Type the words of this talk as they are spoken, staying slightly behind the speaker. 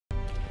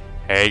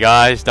Hey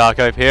guys,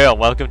 Darkope here and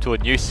welcome to a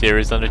new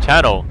series on the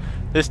channel.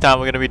 This time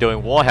we're going to be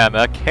doing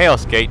Warhammer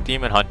Chaos Gate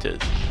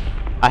Daemonhunters.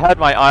 I had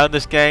my eye on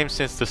this game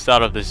since the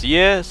start of this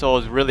year, so I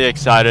was really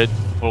excited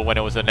for when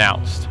it was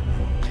announced.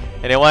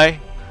 Anyway,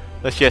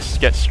 let's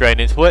just get straight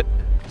into it.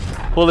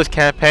 For this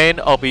campaign,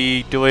 I'll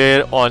be doing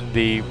it on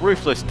the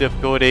Ruthless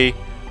difficulty.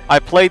 I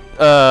played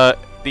the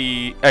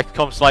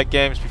XCOM Slate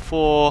games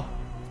before,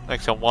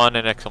 XCOM 1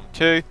 and XCOM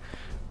 2.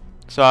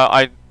 So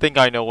I think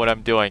I know what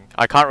I'm doing.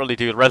 I can't really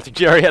do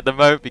Legendary at the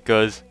moment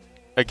because,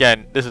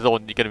 again, this is all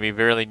going to be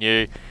really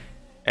new.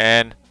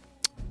 And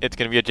it's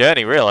going to be a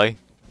journey, really.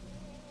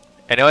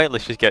 Anyway,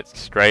 let's just get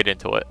straight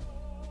into it.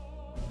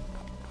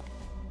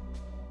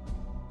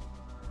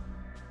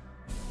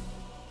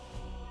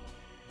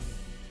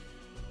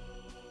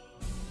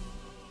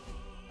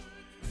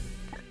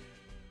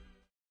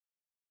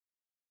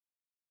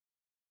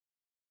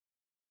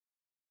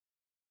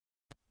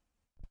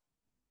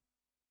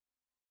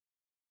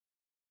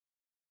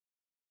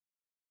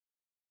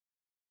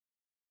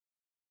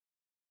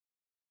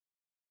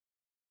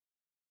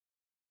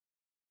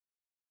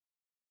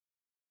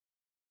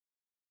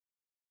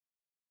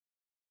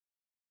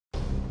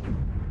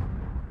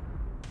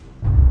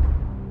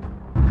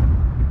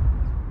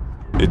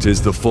 It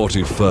is the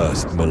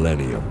 41st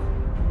millennium.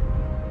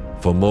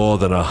 For more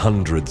than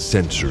 100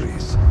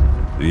 centuries,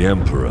 the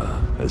Emperor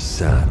has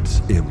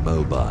sat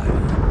immobile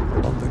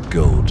on the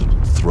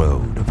golden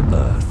throne of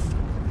Earth.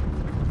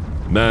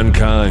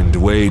 Mankind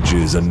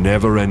wages a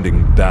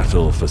never-ending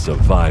battle for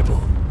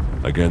survival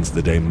against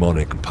the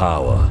demonic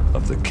power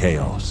of the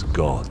Chaos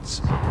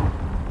Gods.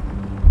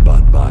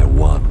 But by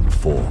one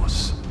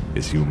force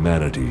is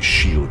humanity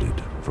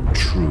shielded from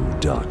true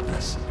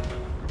darkness.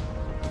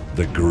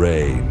 The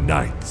Grey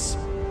Knights.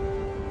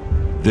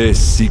 This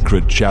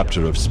secret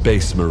chapter of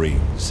Space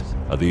Marines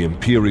are the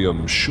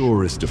Imperium's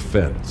surest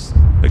defense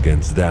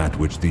against that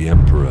which the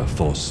Emperor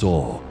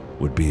foresaw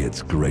would be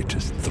its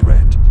greatest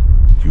threat.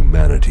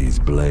 Humanity's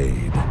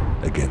blade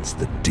against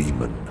the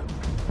demon.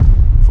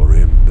 For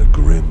in the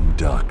grim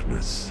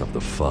darkness of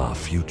the far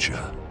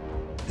future,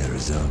 there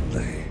is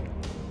only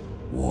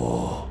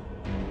war.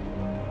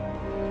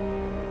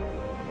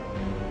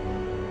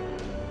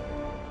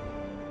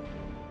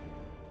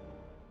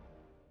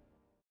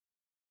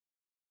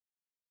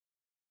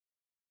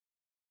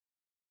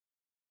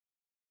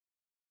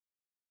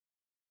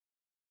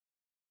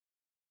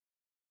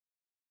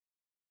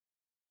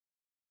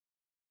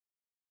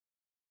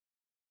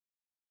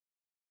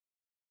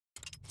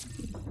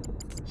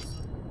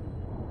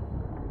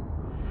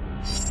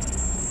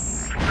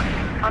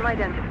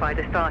 Unidentified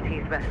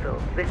Astartes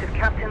vessel. This is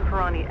Captain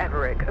Pirani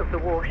Everick of the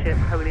warship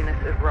Holiness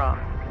of Ra.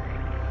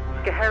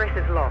 Geheris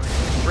is lost.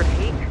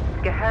 Repeat,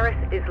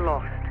 Geheris is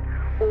lost.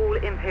 All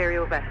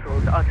Imperial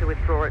vessels are to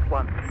withdraw at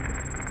once.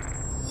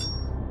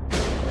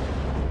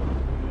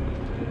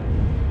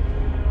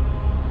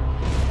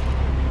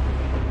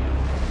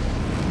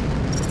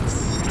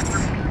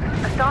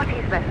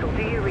 Astartes vessel,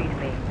 do you read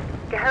me?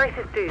 Geheris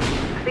is doomed.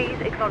 Please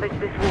acknowledge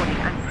this warning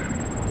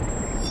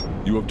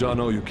and... You have done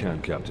all you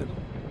can, Captain.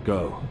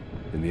 Go,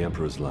 in the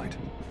Emperor's light.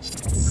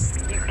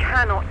 You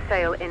cannot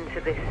sail into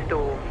this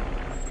storm.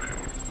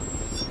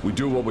 We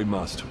do what we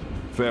must.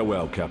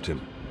 Farewell,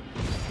 Captain.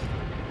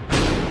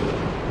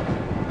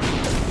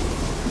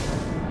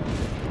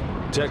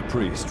 Tech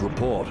Priest,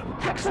 report.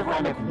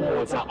 Hexagramic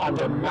wards are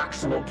under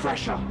maximal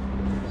pressure.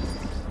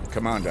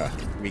 Commander,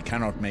 we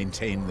cannot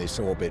maintain this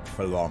orbit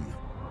for long.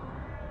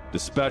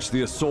 Dispatch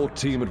the assault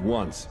team at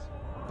once.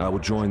 I will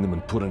join them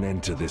and put an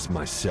end to this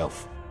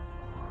myself.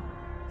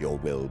 Your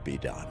will be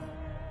done.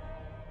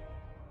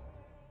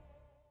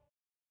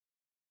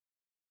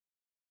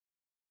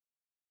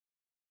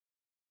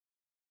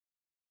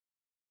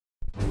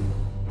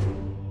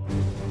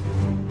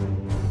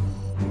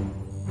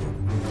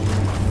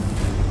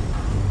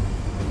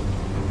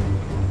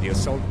 The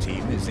assault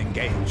team is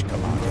engaged,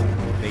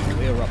 Commander. They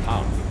clear a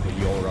path for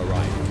your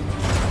arrival.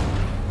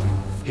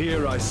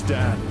 Here I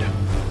stand.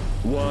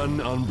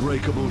 One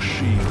unbreakable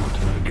shield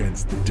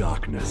against the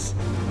darkness.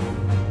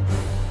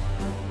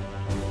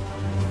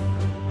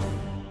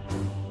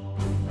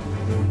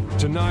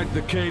 Tonight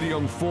the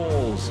Cadium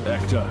falls,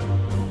 Hector.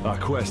 Our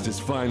quest is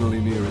finally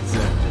near its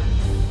end.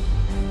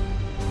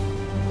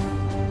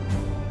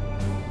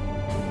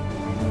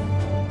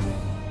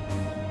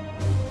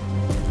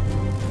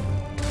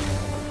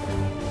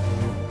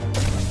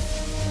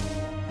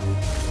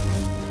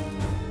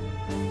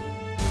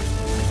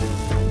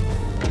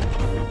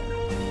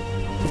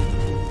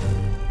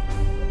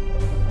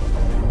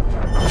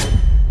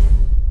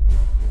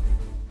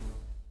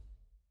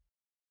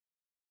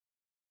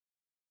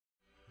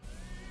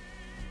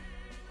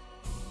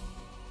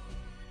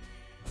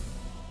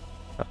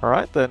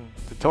 Alright then,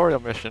 tutorial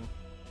mission.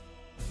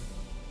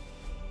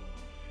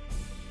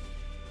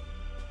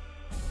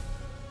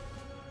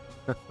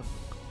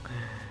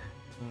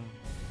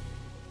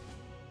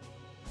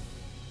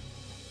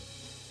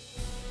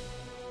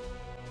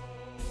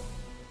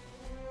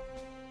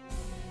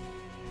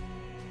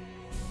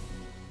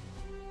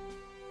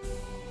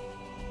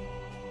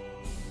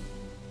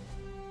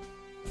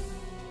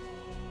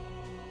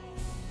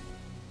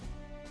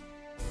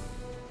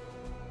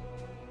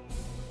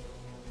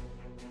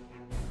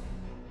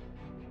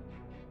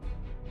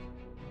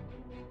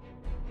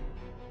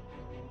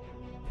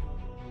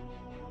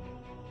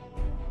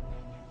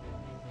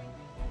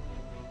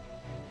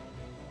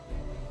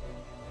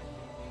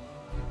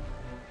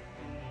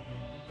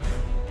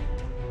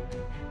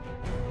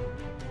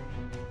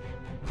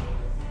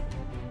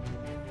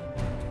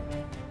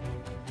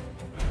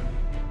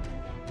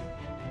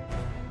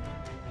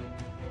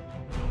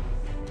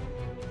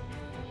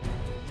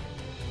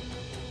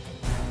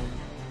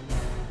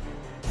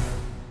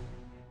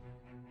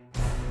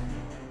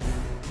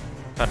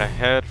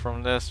 ahead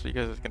from this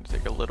because it's going to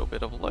take a little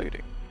bit of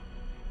loading.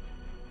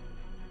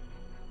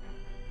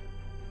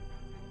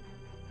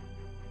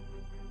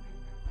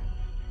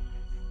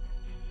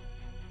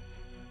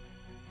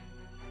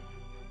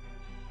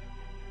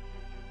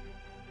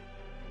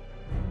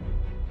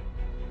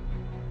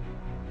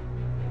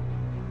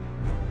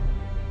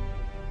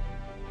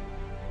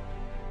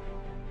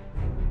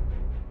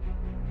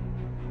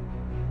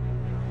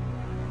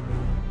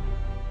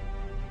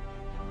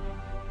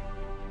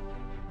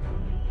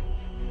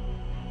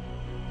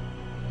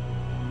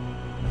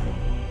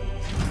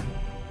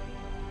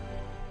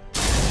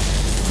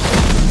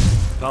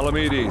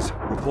 Palamedes,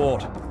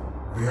 report.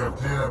 We have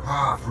cleared a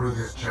path through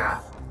this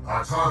chaff.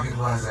 Our target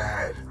lies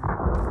ahead.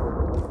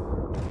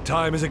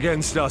 Time is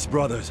against us,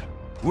 brothers.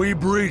 We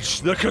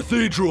breach the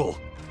cathedral!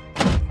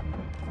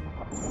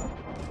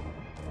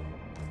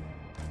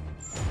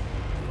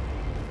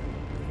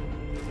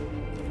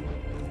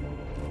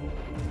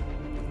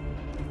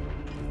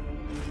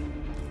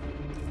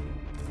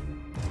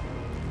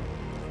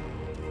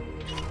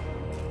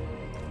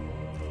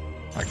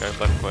 Okay,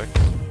 left click.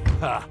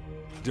 Ha!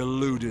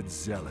 Deluded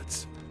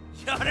zealots.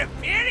 Your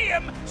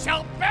Imperium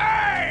shall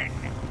burn!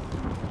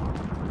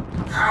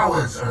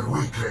 Cowards and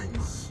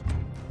weaklings.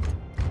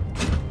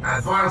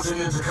 Advancing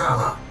into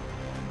cover.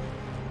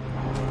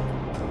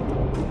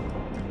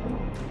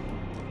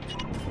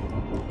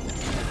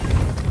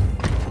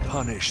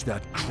 Punish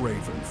that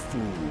craven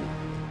fool.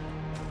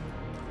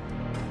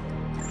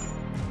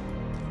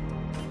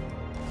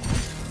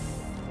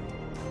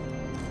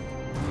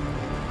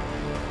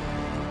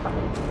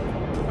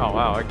 Oh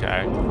wow,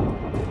 okay.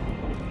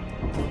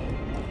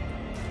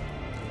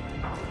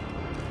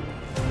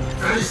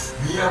 Face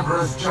the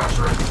Emperor's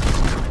judgment.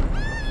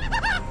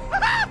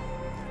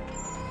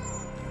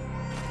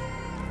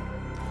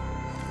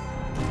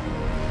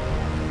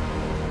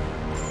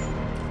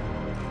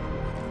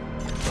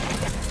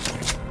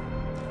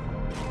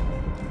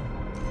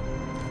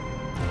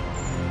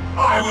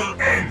 I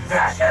will end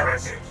that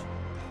heretic.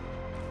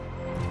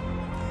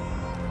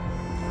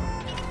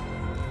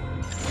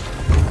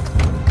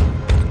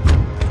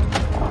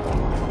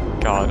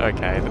 God,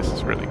 okay, this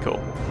is really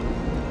cool.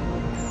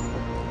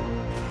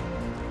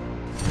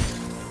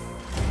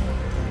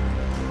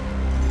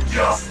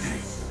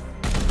 Justice.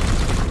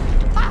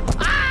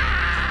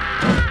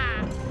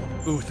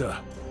 Uther,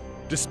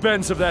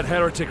 dispense of that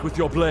heretic with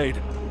your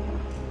blade.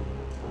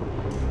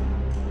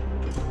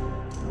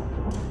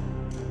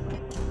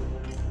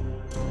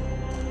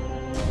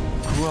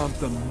 Grant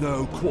them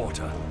no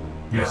quarter.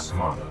 Yes,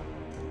 Commander.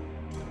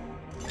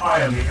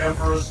 I am the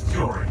Emperor's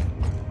fury.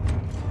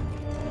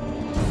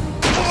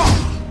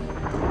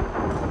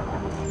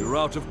 You're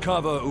out of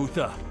cover,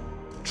 Uther.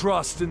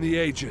 Trust in the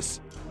Aegis.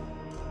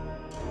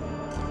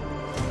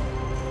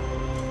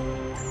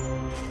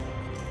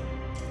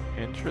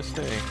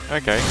 Interesting.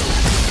 Okay.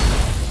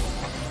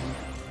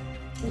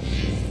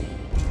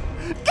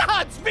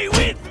 Gods be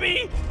with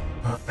me!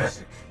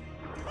 Pathetic.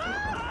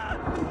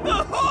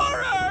 The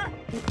horror!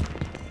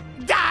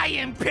 Die,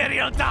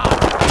 Imperial dog!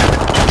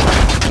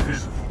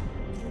 Pitiful.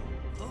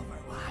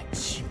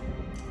 Overwatch.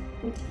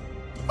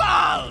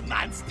 Fall,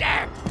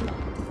 monster!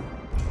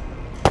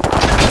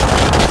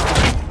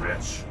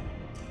 Wretch.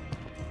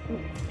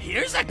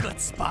 Here's a good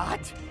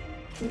spot.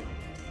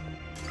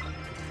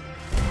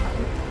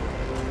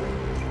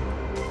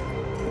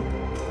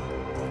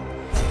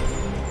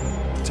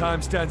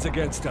 Time stands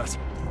against us.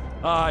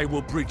 I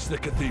will breach the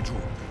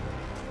cathedral.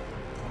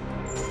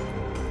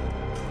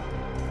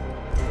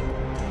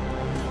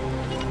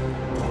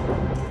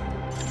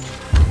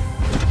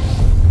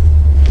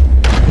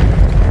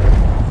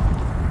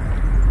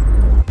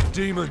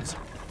 Demons,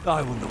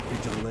 I will not be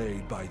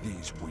delayed by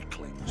these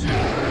weaklings.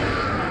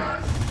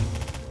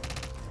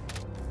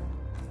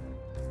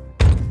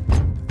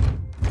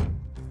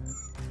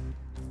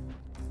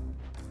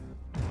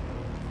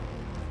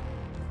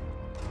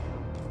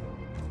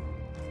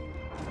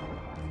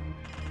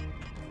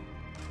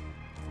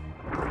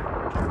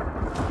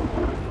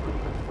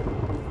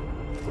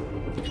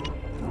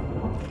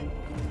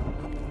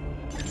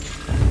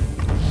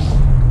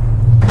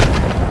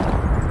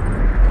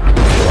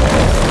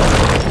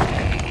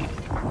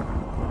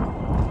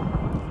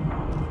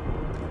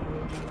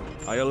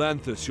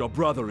 Iolanthus, your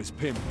brother, is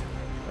pinned.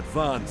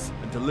 Advance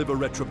and deliver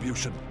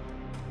retribution.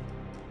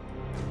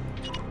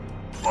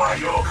 By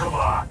your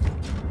command.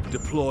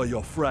 Deploy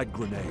your frag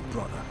grenade,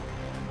 brother.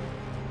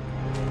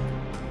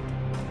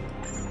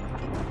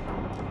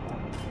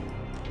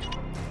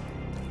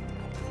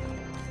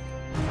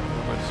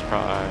 Let's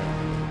try.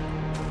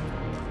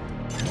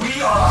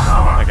 We are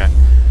Hammer. Okay.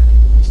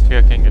 Just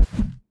checking if.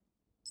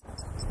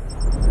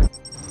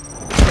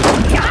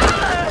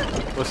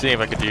 We'll see if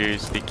I could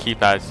use the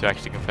keypads to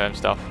actually confirm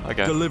stuff.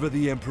 Okay. Deliver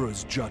the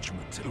Emperor's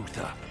judgment,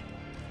 Uther.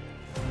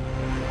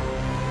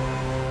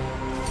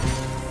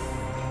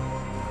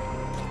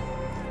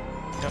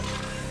 Yep.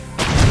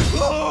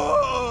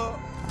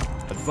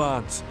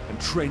 Advance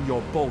and train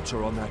your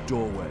bolter on that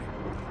doorway.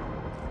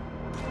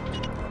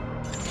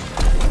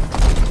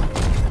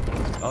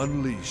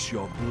 Unleash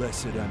your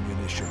blessed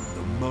ammunition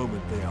the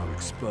moment they are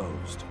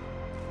exposed.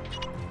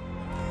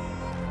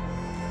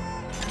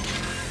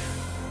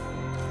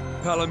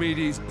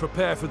 Palamedes,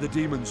 prepare for the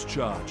demon's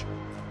charge.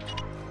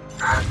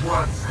 At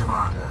once,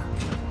 Commander.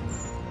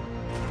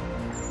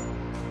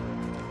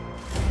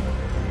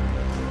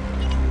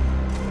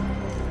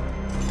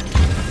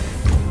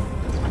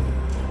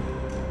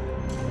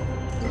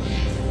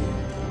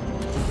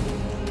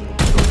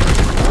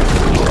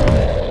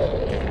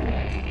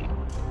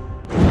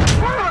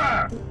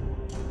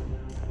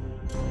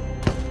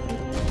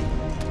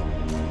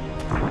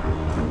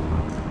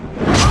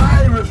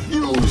 I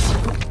refuse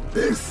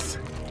this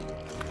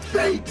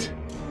fate!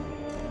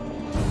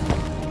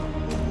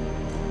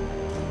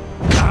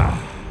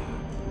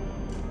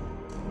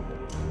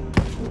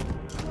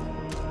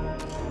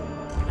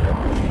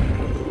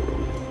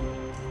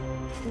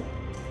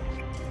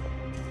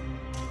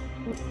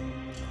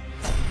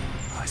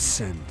 I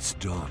sense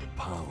dark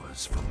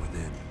powers from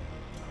within.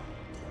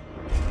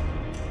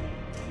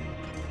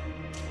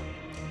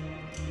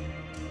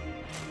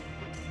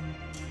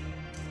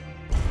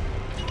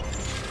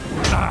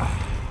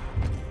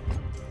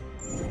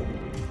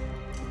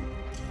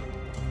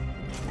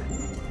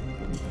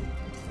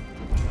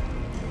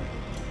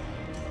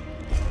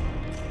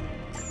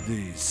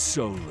 These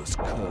soulless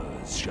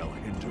curs shall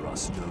hinder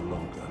us no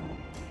longer.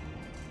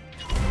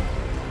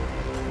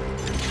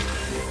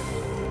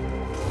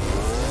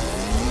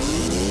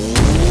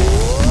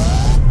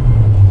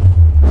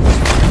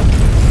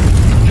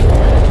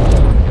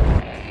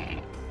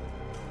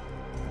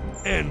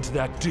 End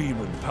that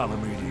demon,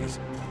 Palamedes.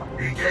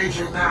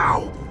 Engaging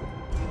now.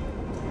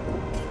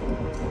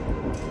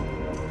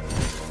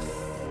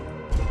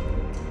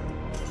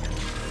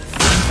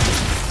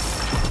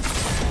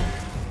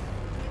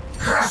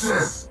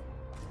 Curses!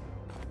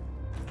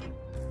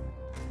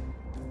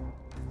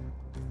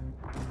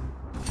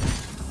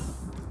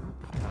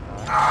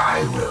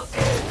 I will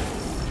end.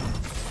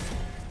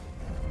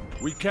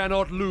 We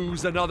cannot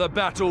lose another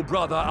battle,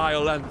 brother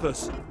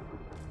Iolanthus.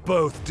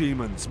 Both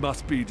demons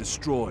must be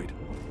destroyed.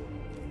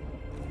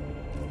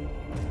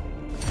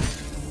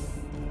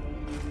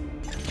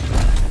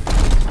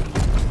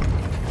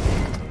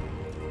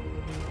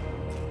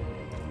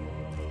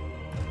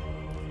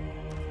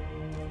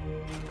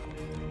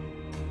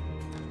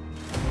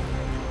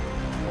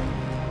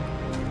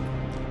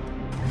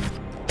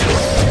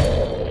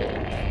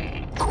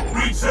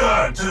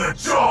 Return to the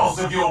jaws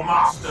of your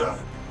master.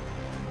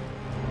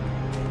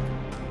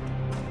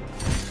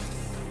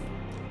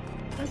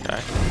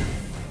 Okay.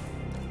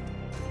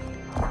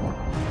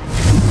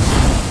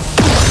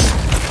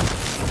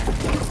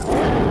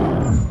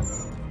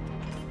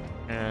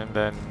 And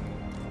then...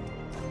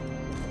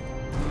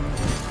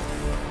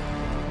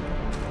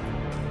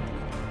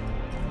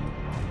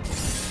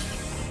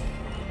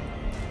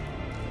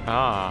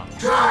 Ah,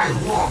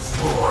 Die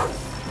once more.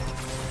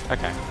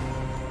 okay.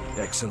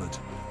 Excellent.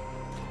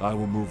 I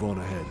will move on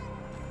ahead.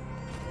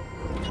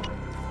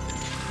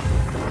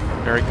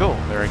 Very cool,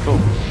 very cool.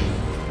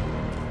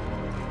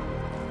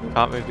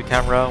 Can't move the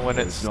camera when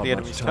There's it's not the much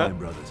enemy's time, turn.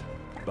 brothers,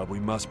 but we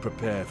must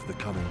prepare for the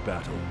coming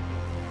battle.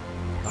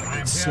 I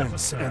can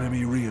sense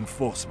enemy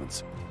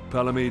reinforcements.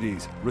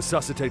 Palamedes,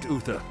 resuscitate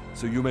Uther,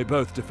 so you may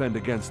both defend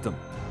against them.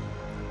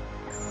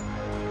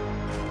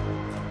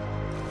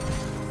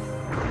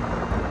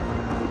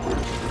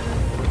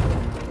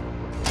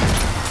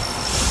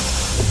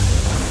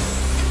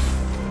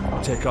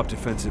 Take up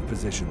defensive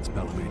positions,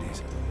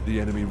 Palamedes. The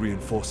enemy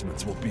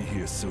reinforcements will be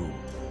here soon.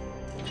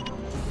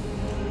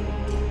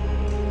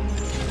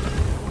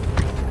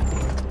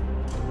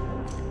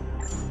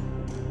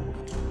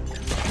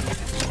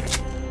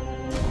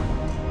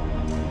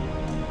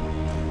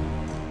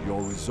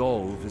 Your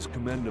resolve is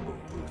commendable,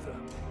 Uther.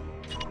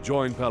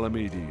 Join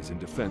Palamedes in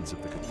defense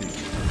of the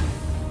cathedral.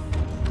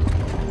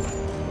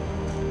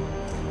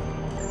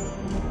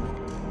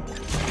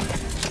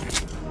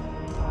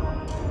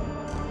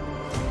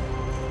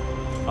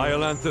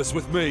 Iolanthus,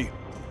 with me.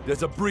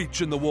 There's a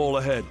breach in the wall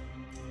ahead.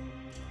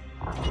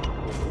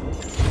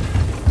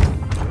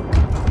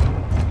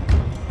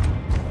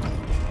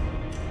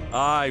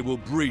 I will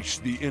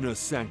breach the inner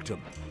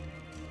sanctum.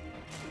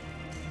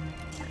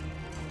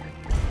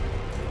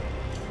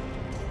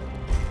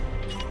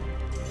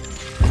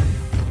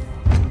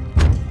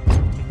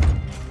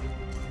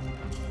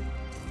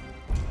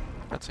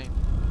 Cutscene.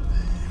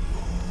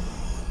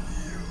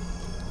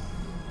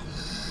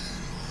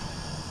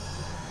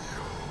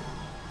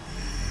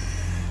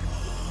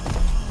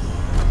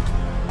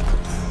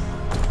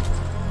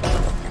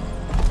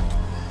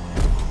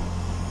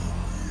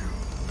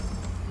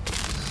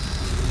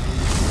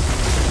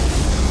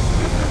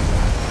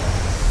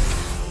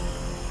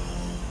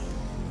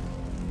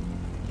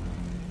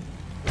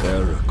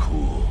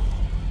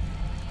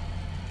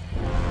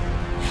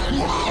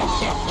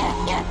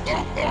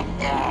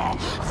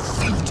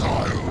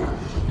 Futile!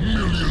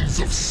 Millions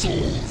of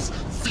souls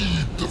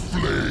feed the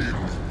flame.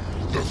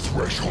 The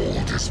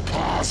threshold is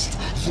passed.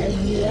 The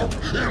warp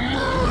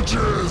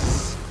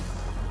emerges.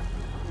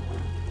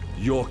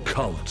 Your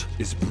cult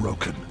is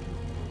broken.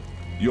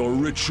 Your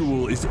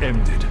ritual is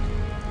ended.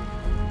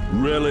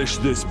 Relish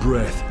this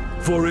breath,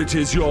 for it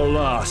is your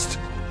last.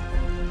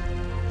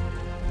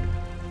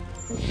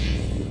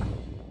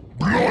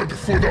 Blood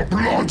for the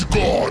blood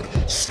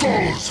god!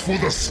 Skulls for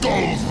the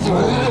skull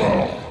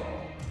thrower!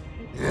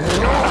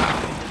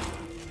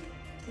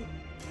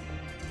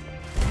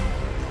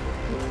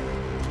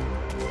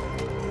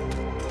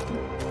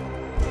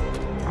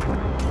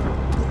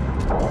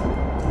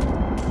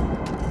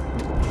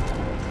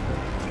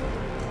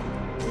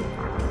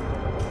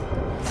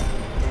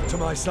 To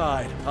my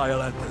side,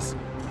 Iolanthus.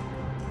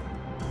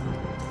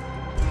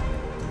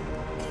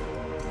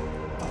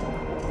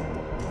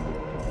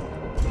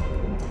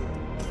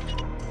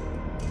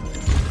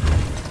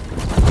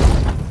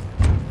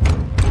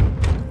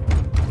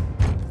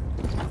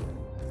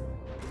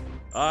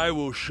 I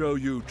will show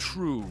you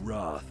true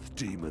wrath,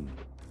 demon.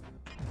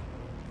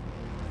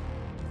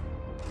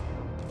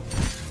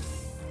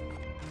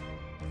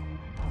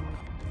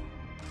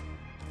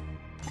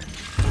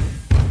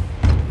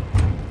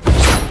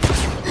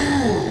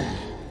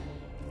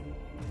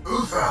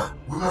 Uther,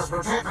 we must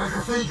protect the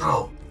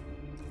cathedral.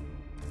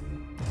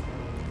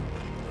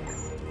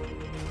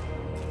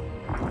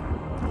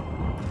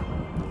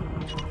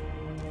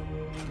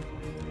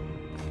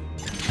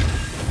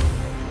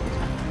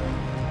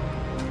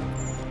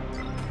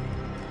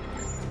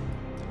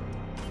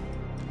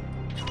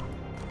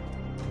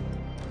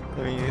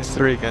 I mean, it's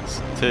 3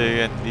 against 2,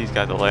 and these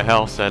guys are low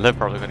health, so they're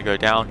probably going to go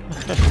down.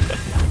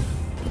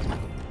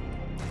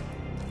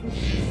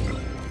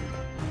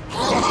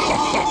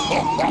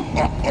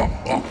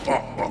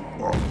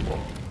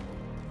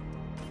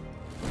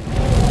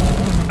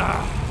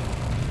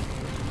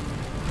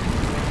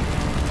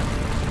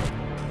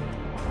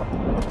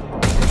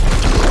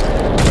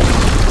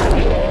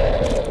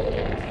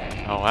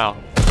 Oh wow.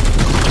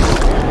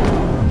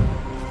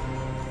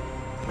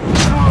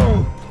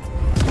 No!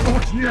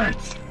 Not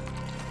yet!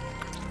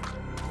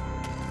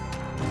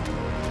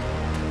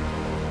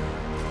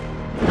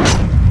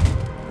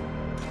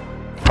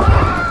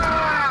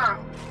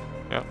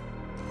 Yep.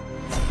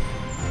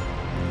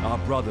 Our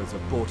brothers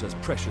have bought us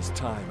precious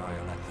time,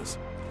 Iolanthus.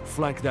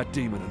 Flank that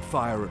demon and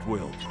fire at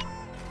will.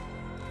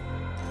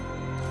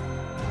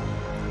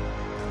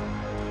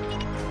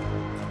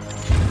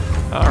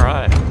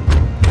 Alright.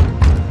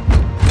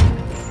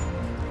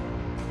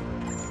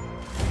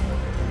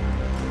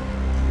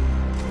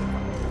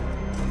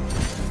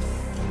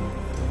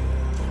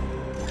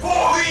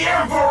 For the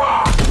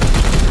Emperor!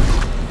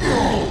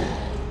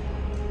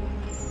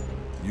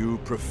 You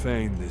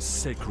profane this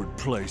sacred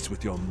place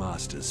with your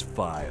master's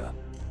fire.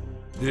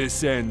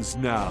 This ends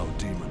now,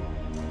 demon.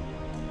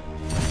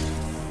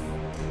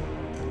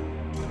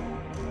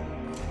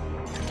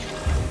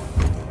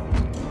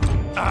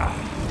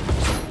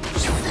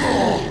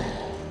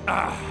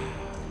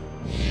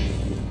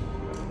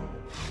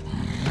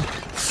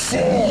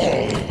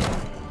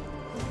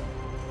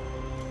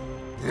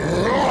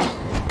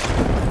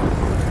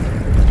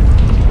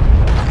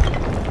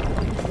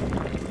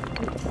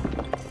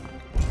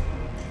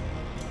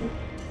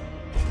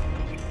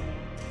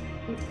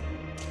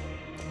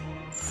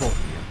 For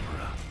the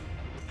Emperor.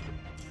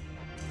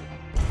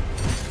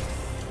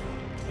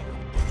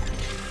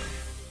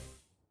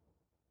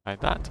 Like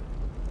that.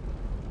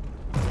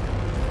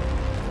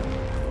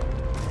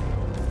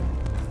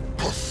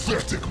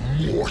 Pathetic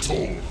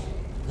mortal!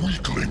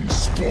 Weakling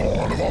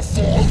spawn of a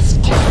false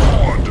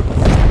god!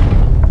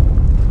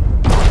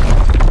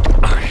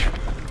 I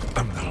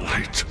am the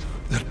light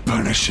that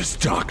banishes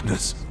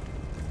darkness.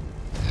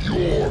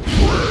 Your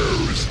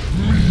prayers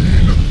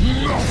mean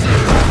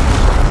nothing!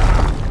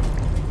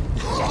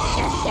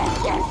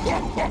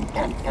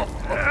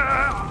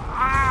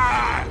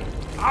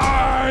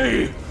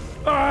 I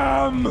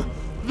am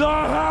the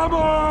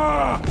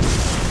hammer!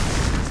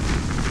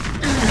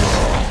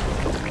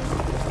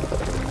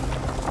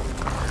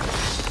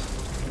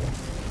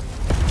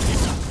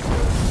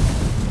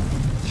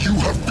 You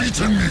have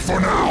beaten me for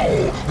now,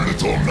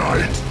 little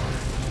knight!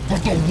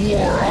 But the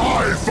war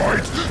I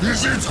fight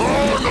is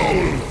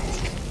eternal!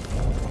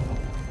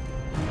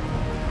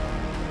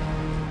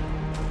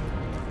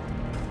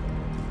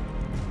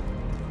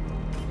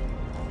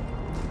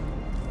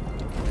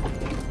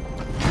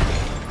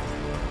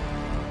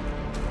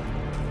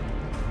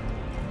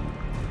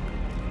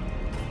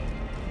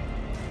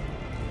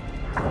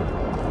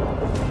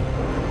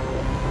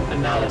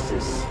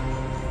 Analysis.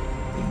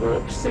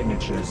 Warp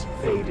signatures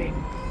fading.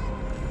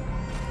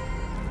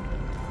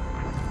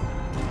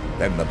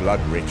 Then the blood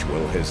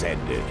ritual has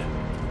ended.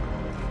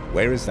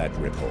 Where is that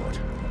report?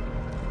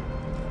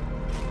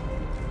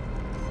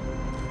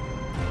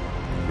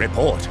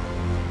 Report!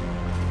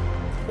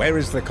 Where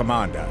is the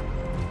commander?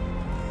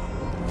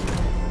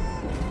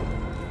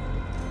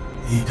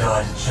 He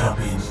died a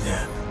champion's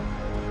death.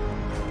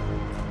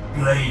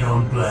 Blade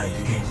on blade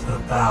against the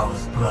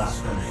foulest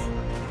blasphemy.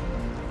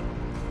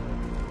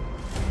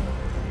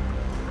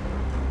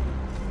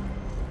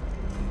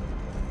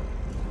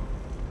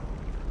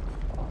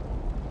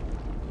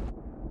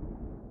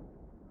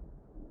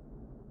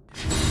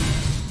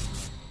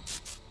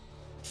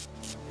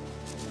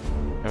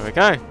 we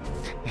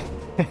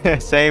go.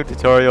 Same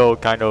tutorial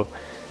kind of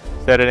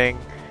setting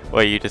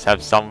where you just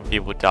have some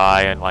people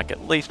die and like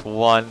at least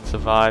one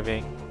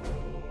surviving.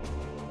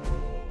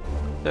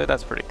 So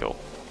that's pretty cool.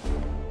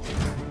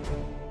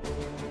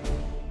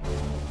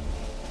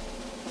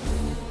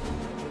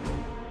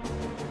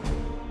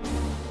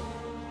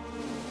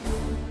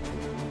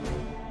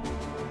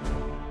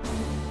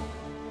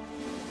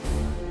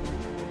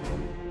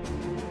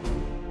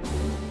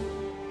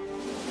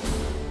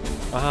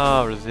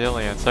 Ah,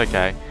 resilience,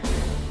 okay.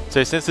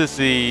 So since it's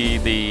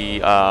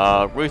the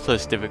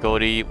ruthless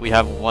difficulty, we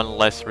have one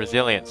less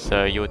resilience,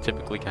 so you would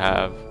typically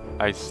have,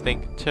 I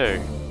think,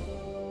 2.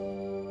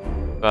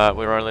 But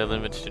we're only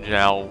limited to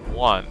now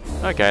 1.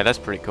 Okay, that's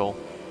pretty cool.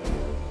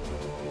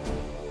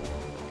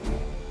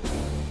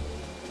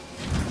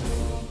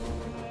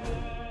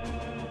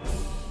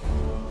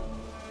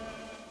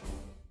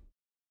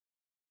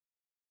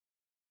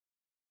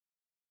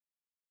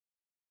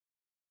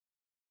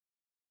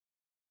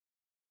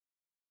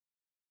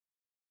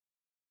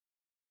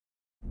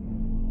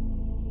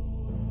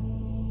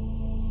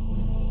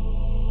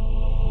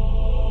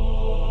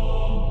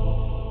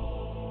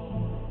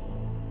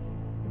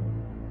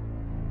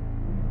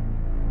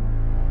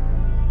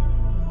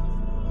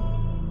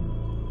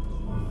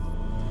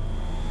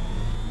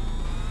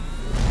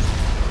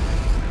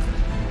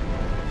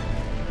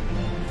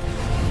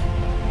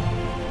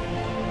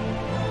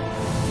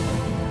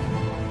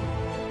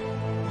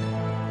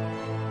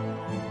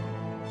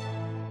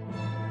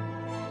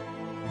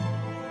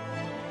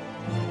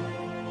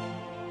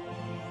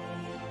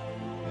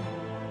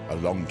 A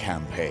long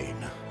campaign,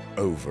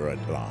 over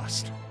at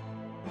last.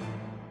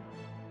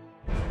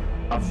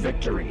 A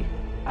victory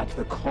at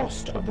the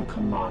cost of the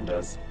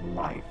commander's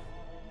life.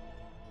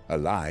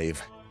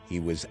 Alive,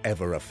 he was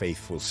ever a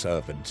faithful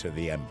servant to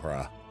the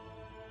Emperor.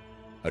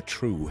 A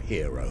true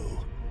hero.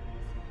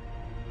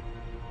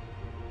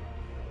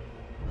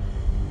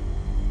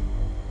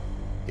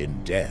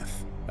 In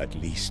death, at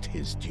least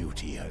his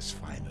duty has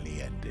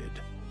finally ended.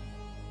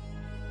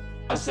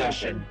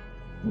 Assertion.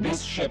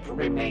 This ship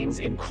remains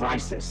in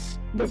crisis.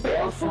 The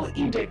baleful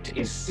edict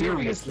is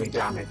seriously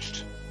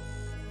damaged.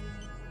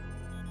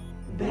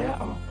 There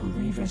are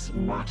grievous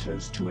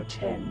matters to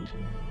attend.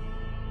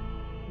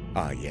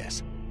 Ah,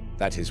 yes.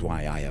 That is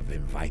why I have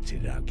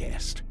invited our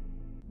guest.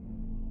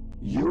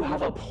 You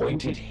have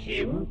appointed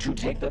him to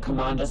take the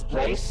commander's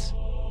place?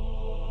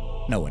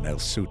 No one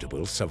else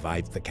suitable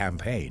survived the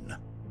campaign.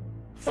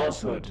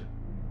 Falsehood.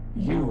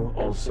 You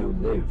also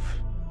live.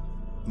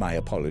 My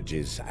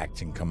apologies,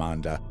 Acting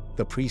Commander.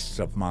 The priests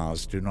of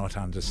Mars do not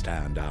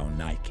understand our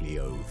knightly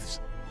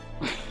oaths.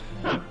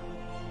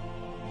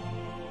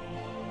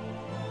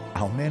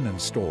 Our men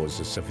and stores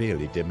are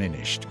severely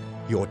diminished.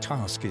 Your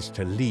task is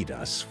to lead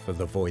us for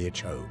the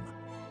voyage home.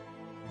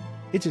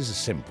 It is a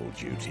simple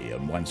duty,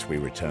 and once we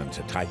return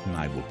to Titan,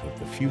 I will put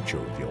the future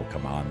of your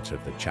command to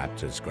the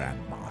chapter's Grand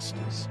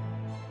Masters.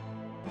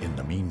 In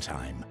the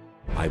meantime,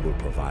 I will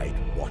provide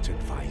what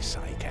advice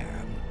I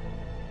can.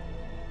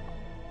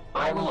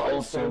 I will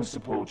also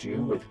support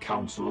you with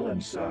counsel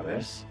and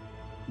service.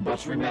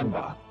 But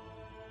remember,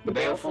 the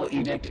baleful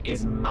edict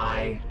is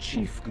my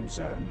chief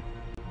concern.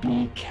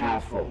 Be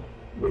careful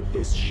with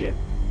this ship.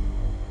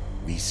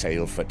 We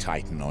sail for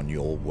Titan on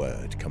your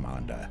word,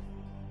 Commander.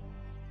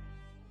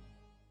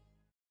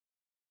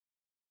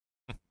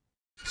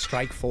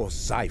 Strike Force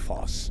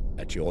Xiphos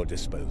at your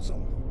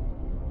disposal.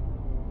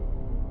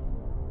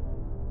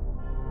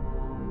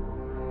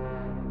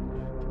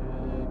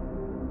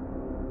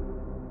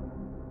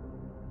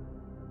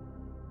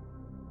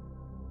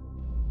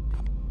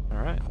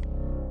 Alright.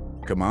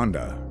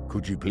 Commander,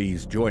 could you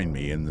please join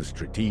me in the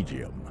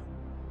Strategium?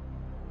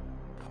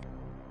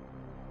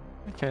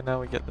 Okay,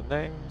 now we get the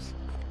names.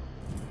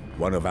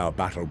 One of our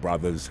battle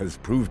brothers has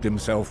proved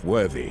himself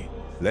worthy.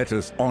 Let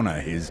us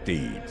honor his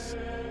deeds.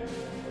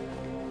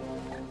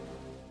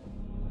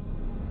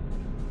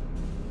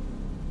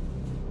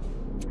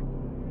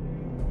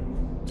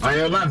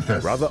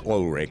 Iolanthus. Brother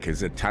Ulrich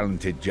is a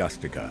talented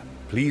Justicar.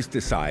 Please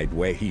decide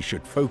where he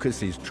should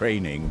focus his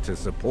training to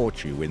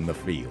support you in the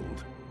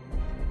field.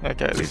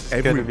 Okay, this With is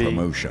every gonna be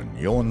promotion,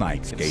 your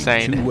knights gain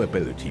insane. 2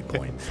 ability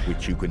points,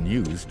 which you can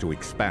use to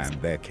expand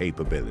their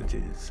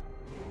capabilities.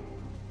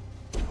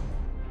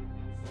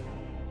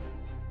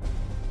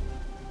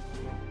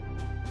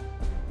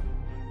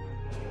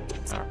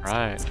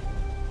 Alright.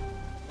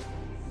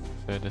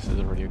 So this is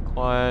already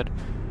acquired.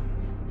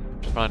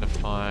 I'm trying to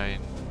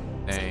find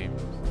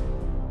names.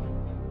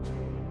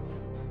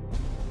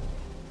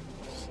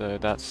 So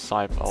that's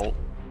Cybolt.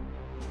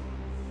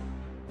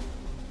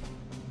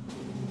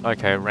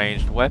 Okay,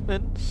 ranged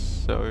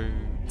weapons. So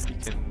you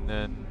can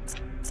then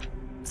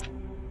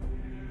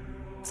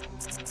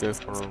go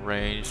for a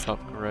ranged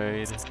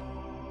upgrade.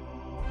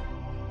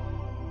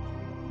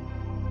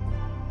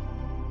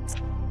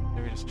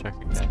 Let me just check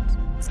again.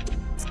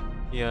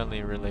 He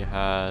only really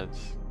has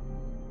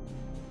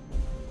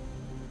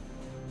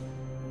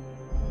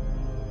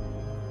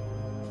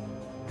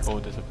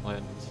core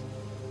disciplines.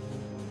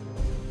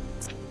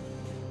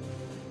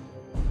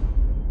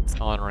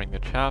 Honoring the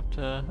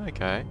chapter,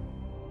 okay.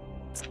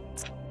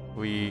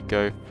 We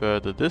go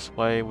further this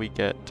way, we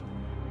get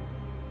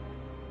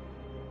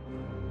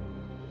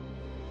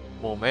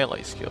more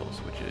melee skills,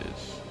 which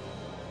is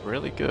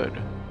really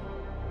good.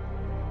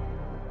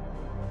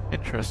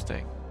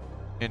 Interesting.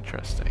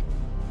 Interesting.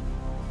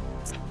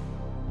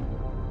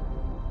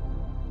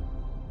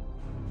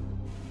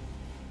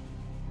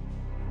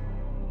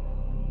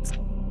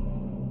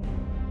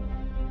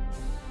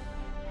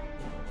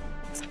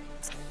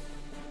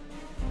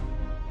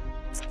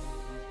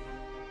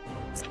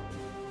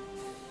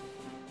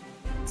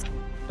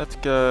 Let's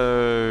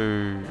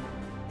go.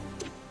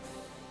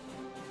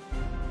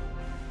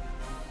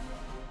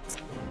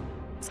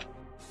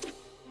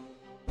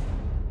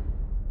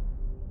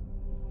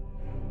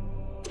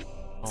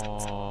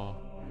 Oh.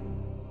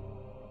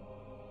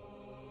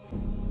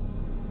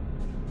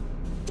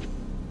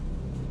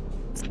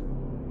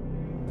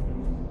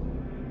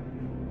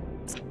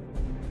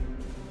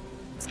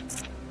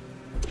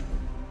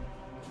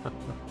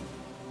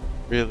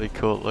 Really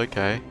cool,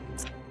 okay.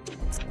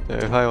 So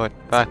if I went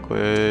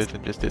backwards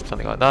and just did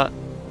something like that.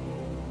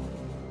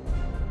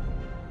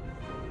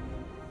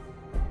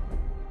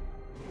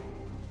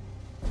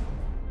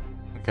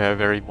 Okay, a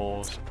very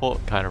more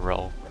support kind of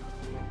role.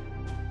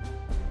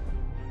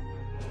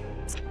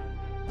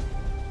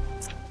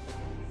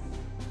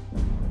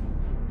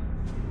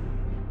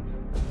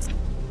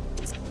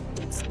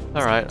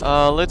 Alright,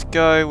 let's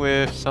go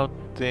with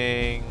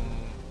something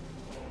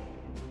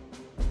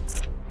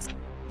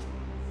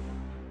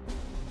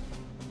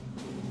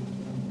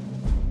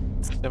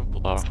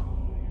simpler.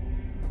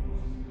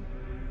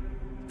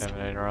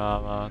 Terminator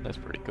armor, that's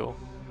pretty cool.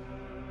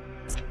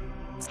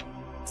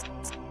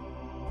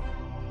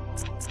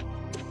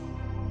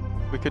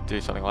 We could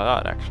do something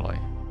like that actually.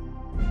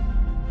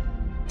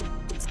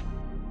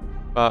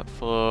 But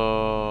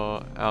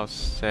for our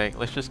sake,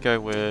 let's just go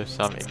with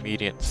some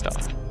immediate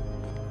stuff.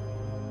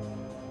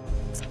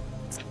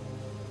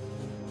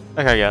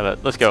 Okay, yeah,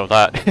 let's go with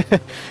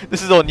that.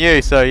 This is all new,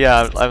 so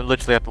yeah, I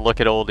literally have to look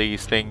at all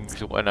these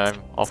things when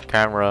I'm off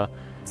camera,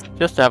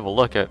 just to have a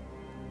look at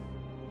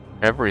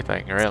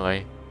everything,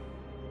 really.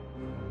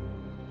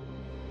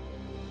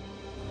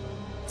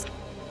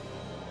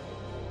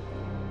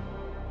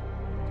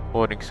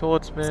 Supporting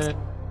swordsman.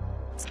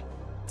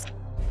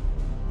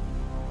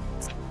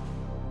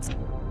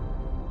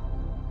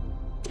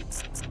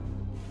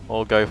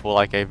 We'll go for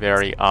like a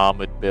very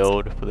armored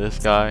build for this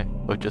guy,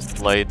 with just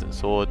blades and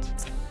swords.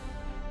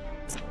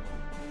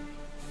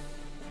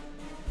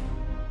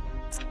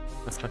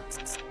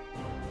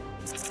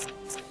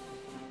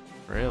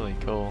 Really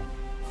cool.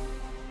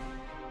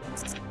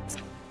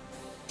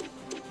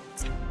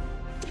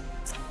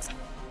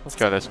 Let's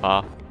go this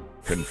far.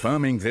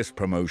 Confirming this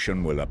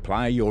promotion will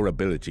apply your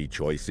ability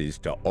choices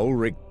to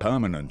Ulrich,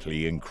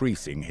 permanently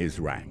increasing his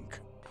rank.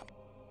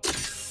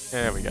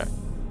 There we go.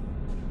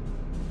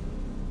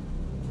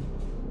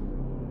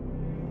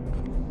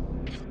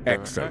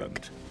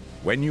 Excellent.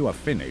 When you are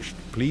finished,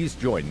 please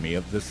join me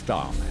at the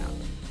star map.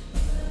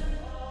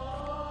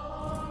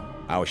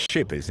 Our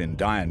ship is in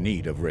dire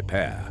need of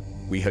repair.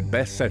 We had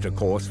best set a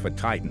course for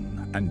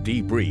Titan and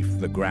debrief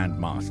the Grand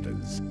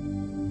Masters.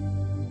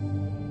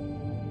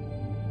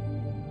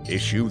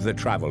 Issue the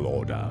travel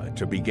order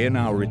to begin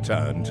our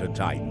return to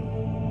Titan.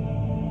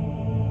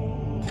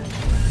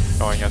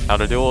 Showing us how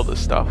to do all this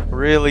stuff.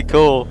 Really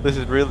cool. This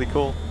is really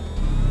cool.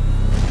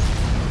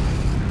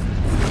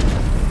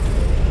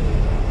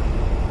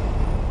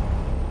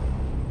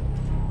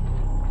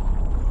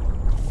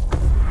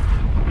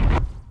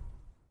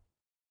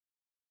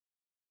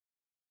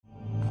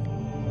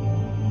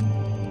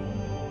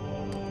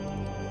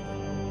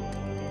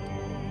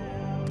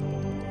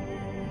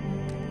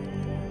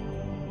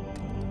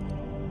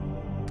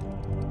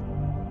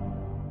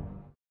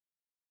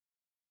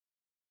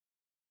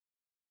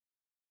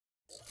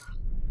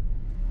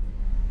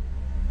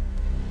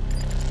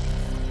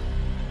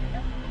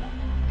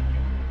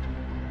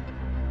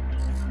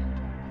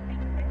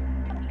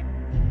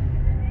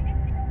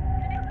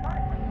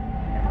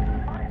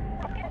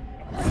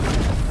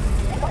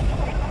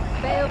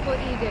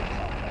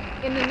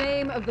 In the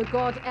name of the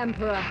God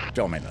Emperor.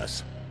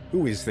 Dominus,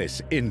 who is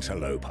this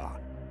interloper?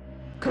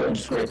 Code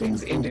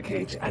scrapings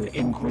indicate an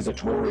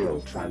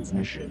inquisitorial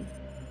transmission.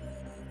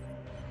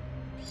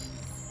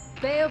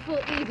 Baleful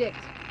edict.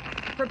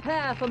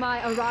 Prepare for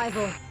my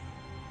arrival.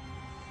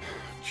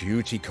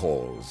 Duty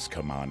calls,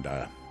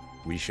 Commander.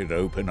 We should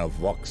open a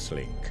Vox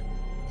link.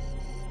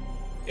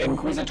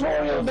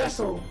 Inquisitorial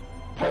vessel.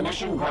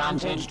 Permission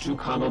granted to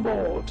come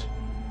aboard.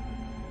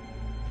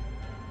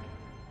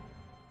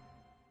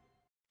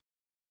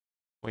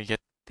 We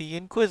get the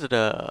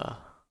Inquisitor.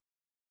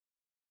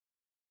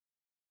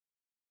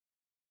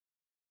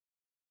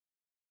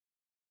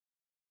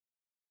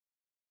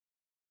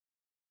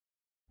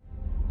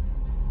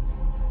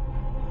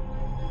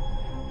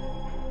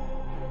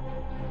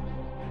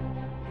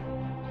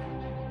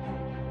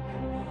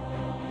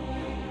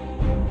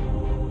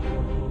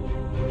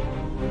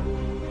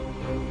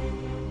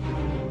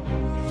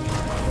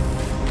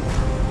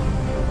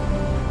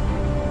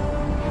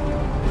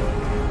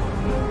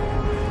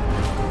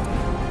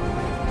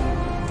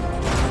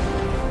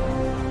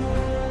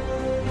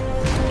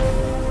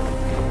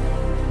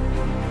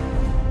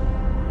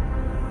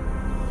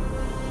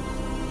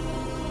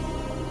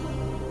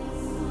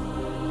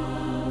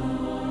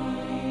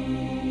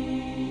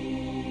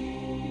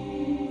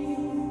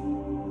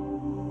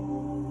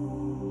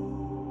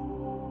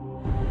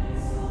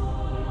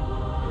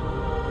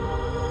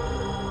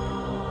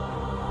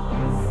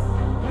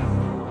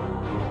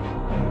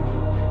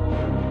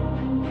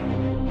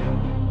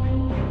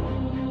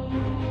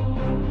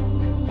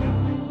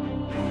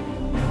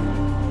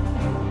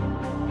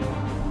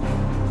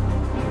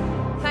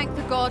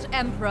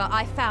 Emperor,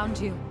 I found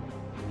you.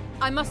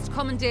 I must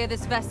commandeer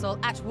this vessel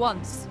at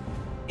once.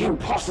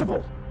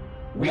 Impossible!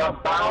 We are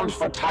bound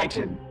for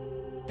Titan.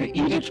 The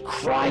edict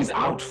cries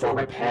out for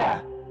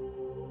repair.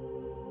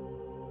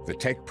 The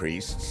tech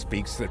priest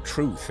speaks the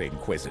truth,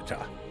 Inquisitor.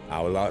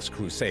 Our last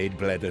crusade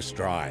bled us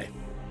dry.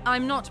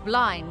 I'm not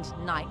blind,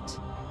 Knight.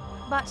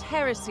 But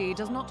heresy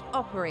does not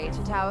operate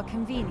at our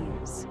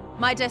convenience.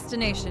 My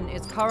destination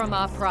is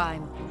Koramar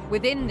Prime,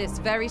 within this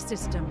very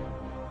system.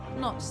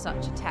 Not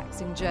such a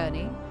taxing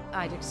journey,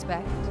 I'd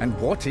expect. And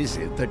what is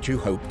it that you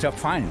hope to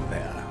find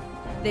there?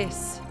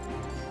 This.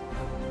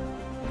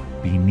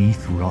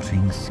 Beneath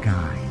rotting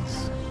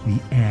skies, the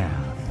air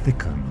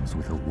thickens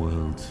with a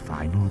world's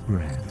final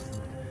breath.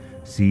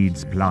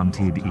 Seeds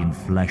planted in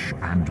flesh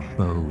and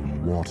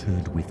bone,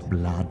 watered with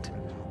blood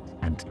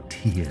and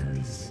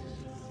tears.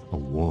 A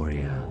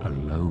warrior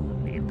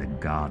alone in the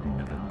garden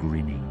of a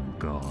grinning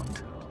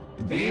god.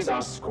 These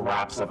are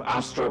scraps of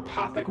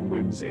astropathic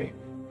whimsy.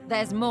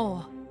 There's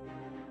more.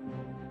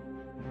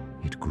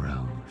 It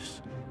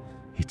grows.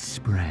 It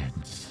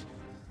spreads.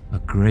 A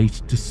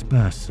great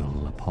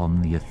dispersal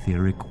upon the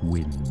etheric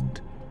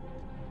wind.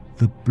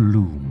 The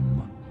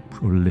bloom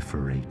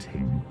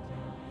proliferating.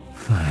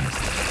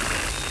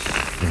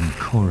 First, then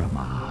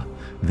Koramar,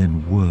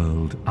 then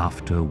world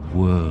after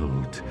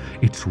world.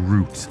 Its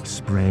roots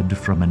spread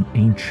from an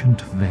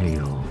ancient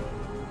veil.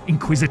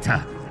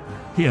 Inquisitor,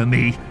 hear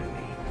me!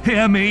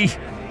 Hear me!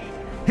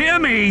 Hear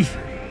me!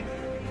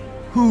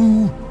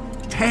 Who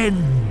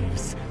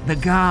tends the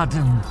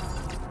garden?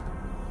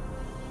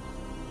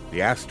 The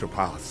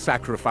Astropath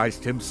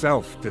sacrificed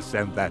himself to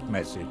send that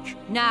message.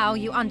 Now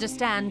you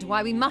understand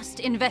why we must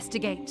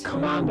investigate.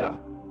 Commander,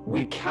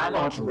 we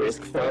cannot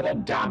risk further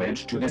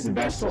damage to this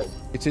vessel.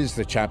 It is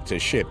the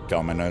chapter's ship,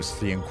 Dominus.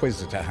 The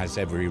Inquisitor has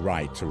every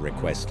right to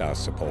request our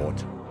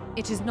support.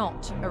 It is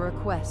not a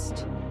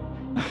request.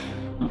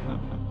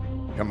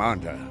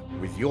 Commander,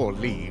 with your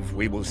leave,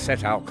 we will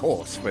set our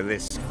course for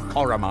this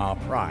Koramar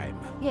Prime.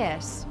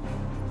 Yes.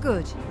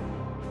 Good.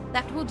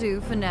 That will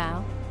do for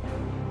now.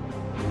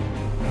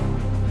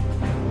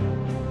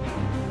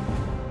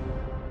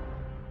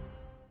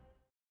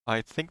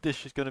 I think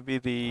this is going to be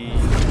the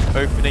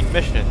opening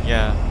mission,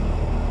 yeah.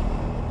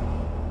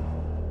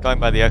 Going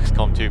by the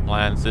XCOM 2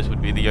 plans, this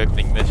would be the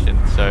opening mission,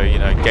 so, you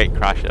know, gate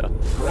crasher.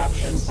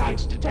 Corruption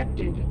site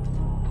detected.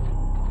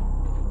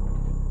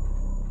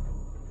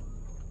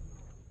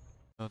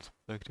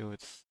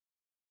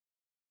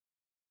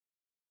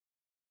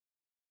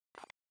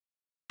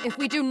 If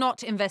we do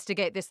not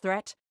investigate this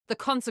threat, the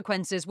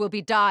consequences will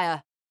be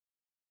dire.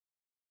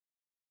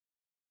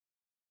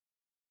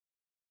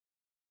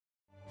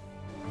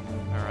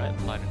 Alright,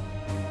 fine.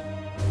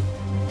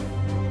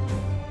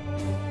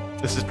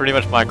 This is pretty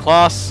much my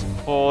class,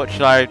 for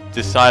which I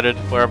decided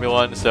for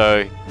everyone,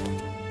 so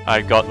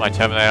I got my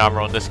Terminator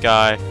armor on this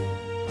guy.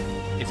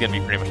 He's gonna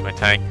be pretty much my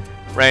tank.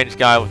 Range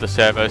guy with the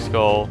servo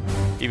skull,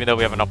 even though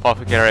we have an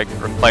apothecary that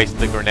can replace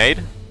the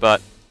grenade,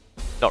 but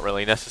not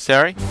really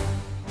necessary.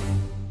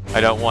 I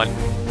don't want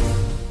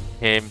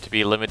him to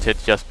be limited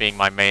to just being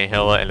my main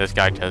healer and this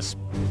guy just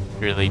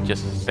really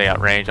just stay at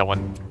range. I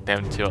want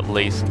them to at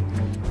least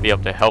be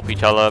able to help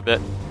each other a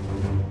bit.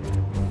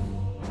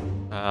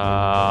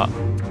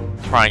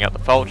 Trying out the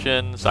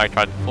falchions. I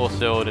tried the force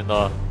field in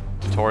the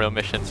tutorial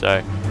mission,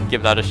 so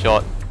give that a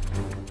shot.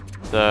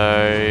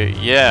 So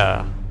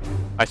yeah,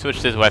 I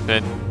switched his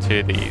weapon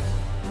to the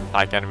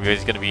Tyke enemy.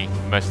 He's going to be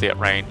mostly at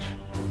range.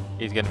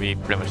 He's going to be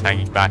pretty much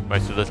hanging back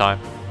most of the time.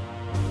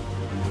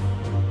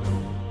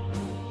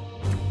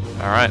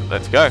 Alright,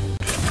 let's go.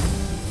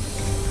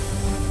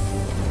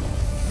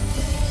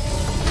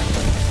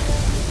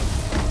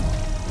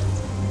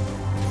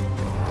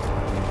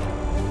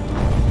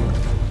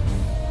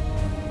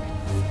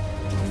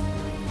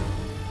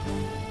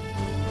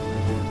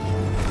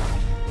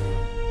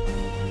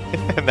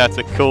 And that's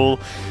a cool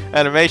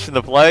animation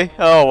to play.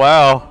 Oh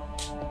wow.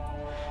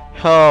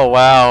 Oh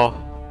wow.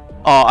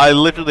 Oh, I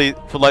literally,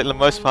 for like the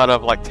most part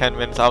of like 10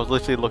 minutes, I was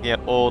literally looking at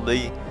all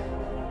the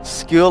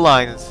skill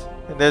lines.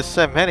 And there's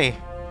so many.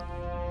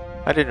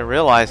 I didn't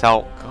realize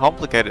how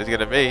complicated it's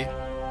gonna be.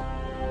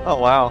 Oh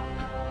wow.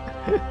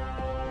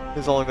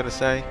 That's all I'm gonna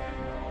say.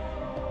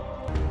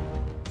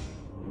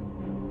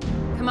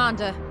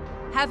 Commander,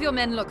 have your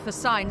men look for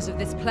signs of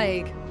this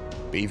plague.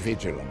 Be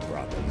vigilant,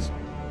 brothers.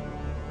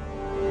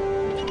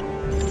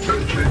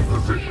 Taking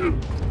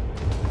position.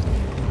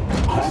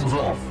 Comms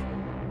off.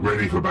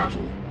 Ready for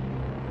battle.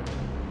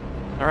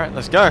 Alright,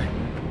 let's go.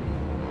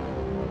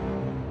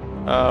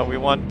 We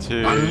want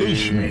to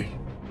Unleash me.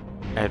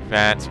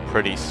 advance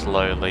pretty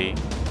slowly.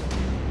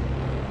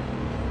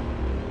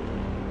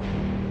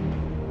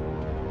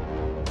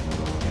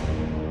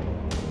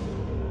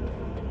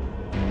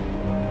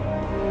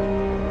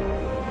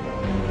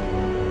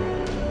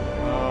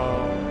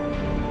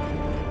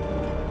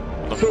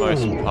 For the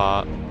most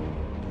part.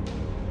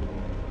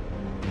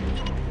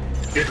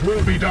 It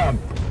will be done.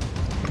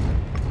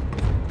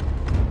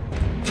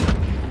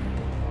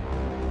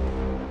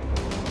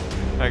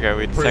 Okay,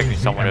 we're technically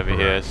someone over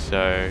here,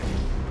 so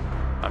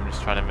I'm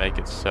just trying to make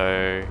it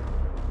so...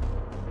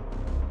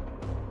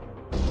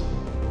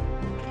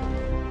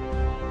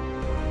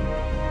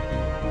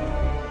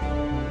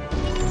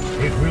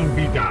 It will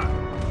be done.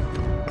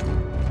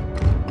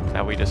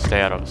 Now we just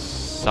stay out of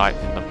sight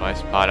for the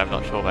most part. I'm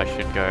not sure if I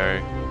should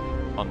go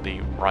on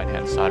the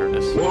right-hand side of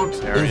this area. What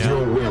is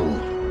your will?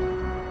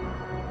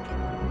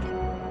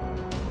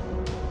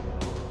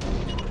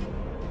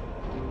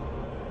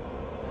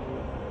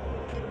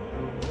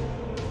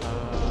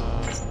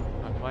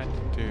 I might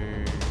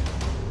do...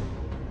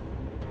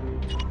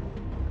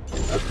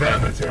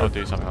 Affirmative. I'll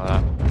do something like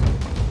that.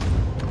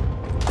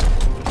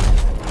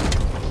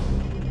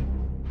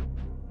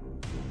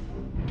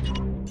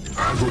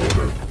 As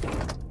ordered.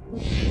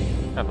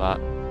 Have that.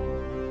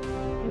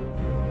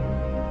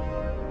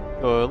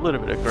 Go a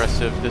little bit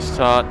aggressive this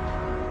start.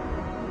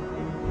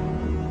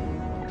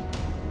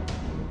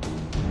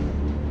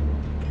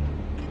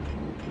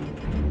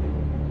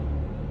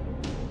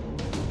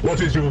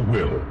 What is your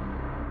will?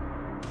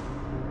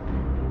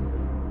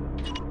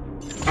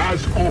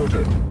 As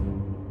ordered.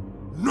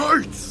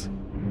 Knights!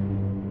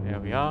 There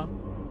we are.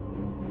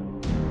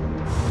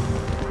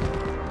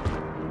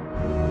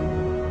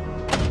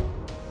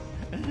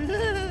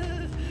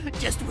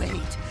 Just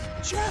wait.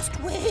 Just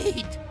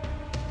wait.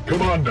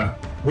 Commander,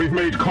 we've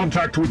made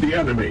contact with the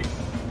enemy.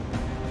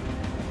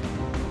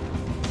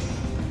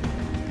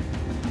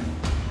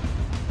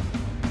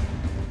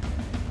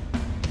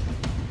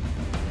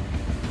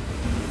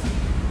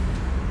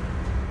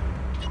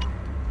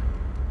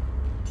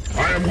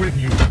 I am with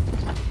you.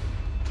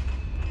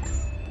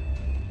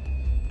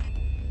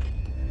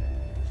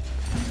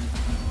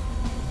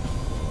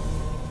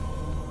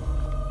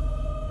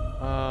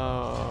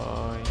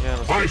 Yeah,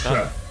 let's Aye, do that.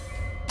 sir.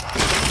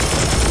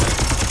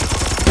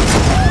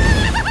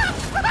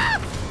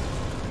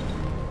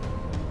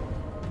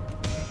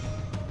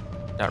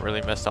 That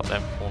really messed up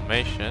that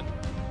formation.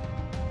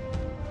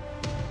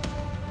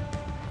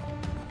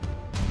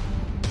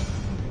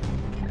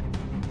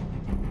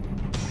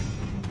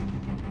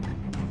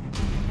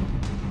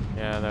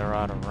 Yeah, they're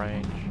out of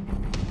range.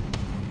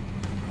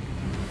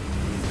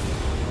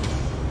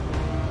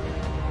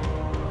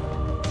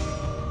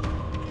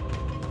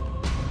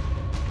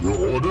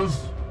 Your orders?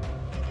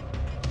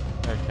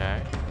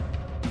 Okay.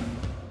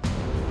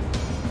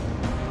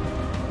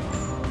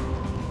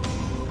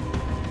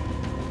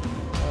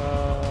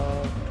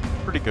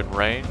 Pretty good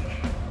range,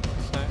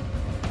 I'd say.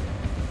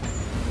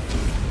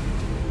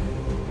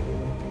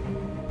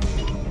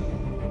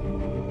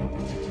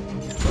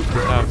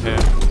 Have him,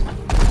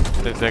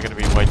 since they're going to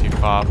be way too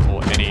far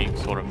for any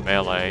sort of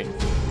melee.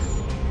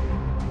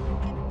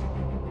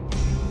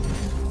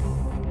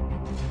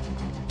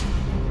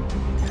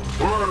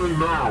 Burn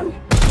now!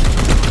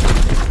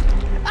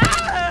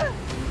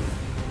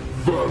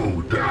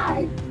 Bow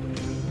down!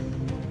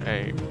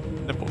 A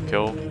nipple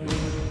kill.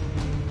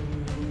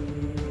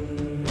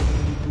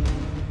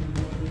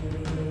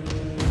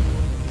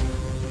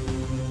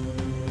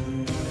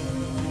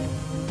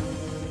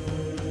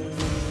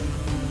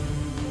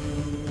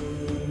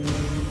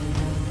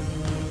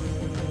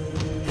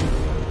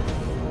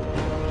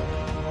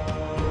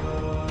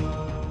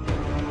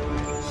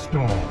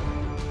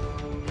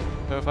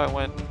 So if I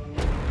went...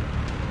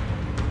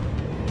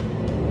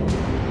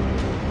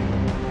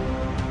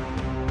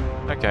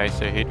 Okay,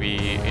 so he'd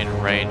be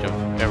in range of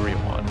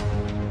everyone.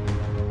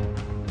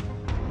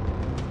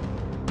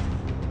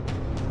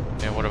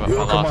 And what about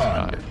Your my last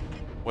command. guy?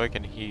 Where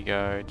can he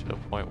go to the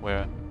point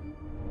where...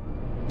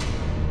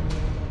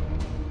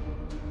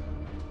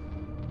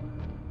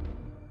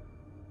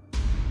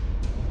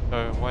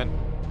 So when...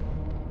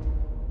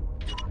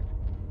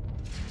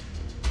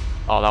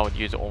 Oh, that would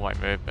use all my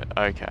movement.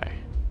 Okay.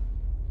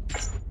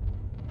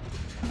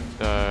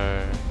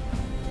 So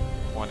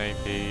 1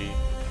 AP.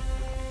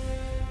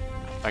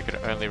 I could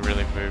only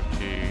really move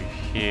to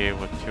here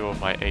with 2 of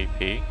my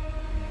AP.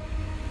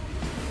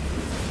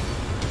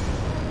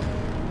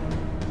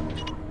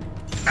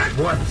 At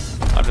once!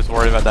 I'm just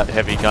worried about that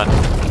heavy gun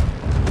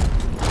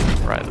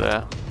right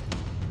there.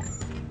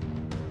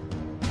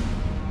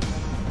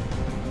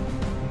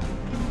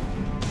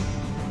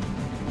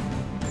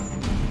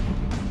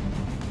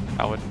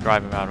 I would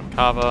drive him out of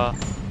cover.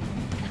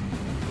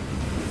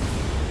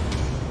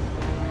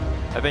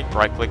 I think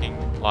right clicking,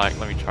 like,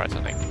 let me try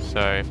something. So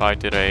if I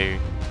did a,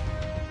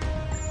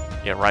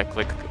 yeah, right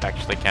click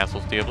actually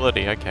cancels the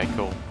ability. Okay,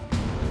 cool.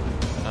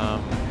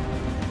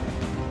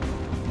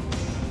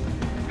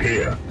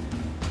 Here.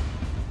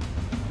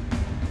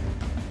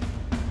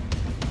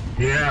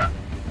 Here.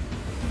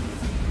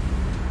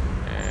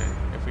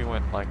 And if we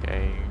went like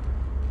a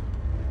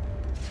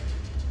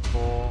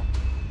 4.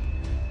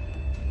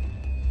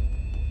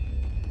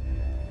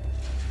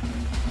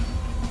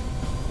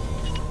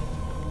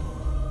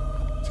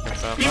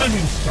 In an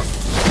instant.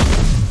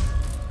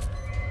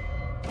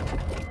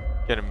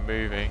 Get him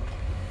moving.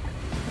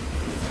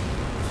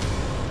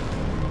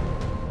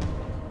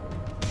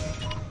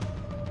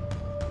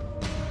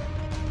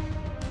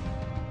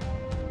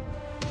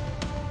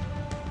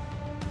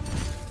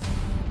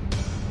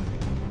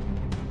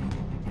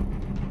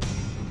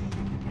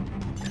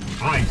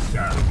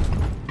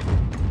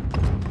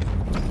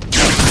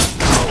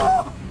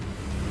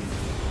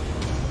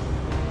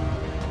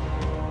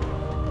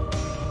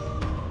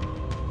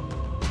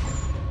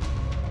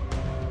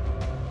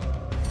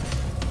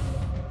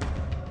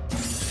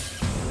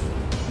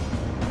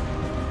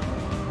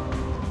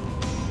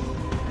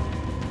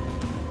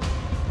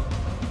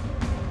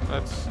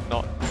 let's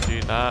not do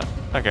that.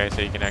 Okay,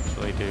 so you can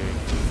actually do...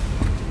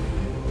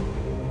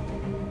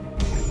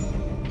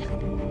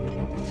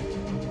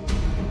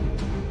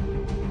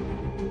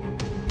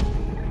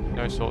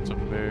 no sorts of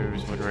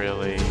moves would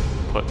really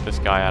put this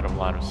guy out of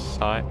line of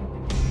sight.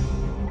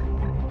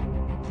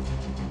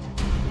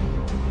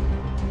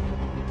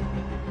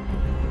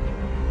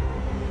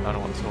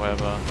 None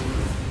whatsoever.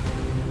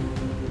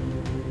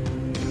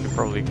 You could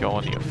probably go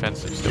on the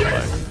offensive still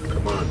though.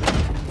 Come on.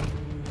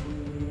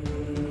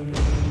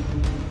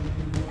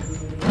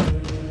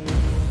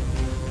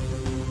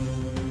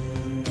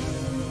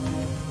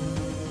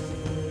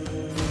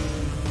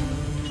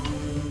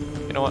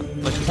 You know what?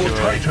 Let's just do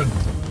it.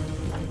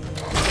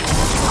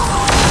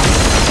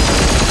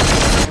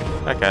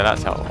 Okay,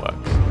 that's how it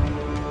works.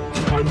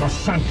 I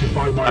must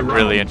sanctify my I'm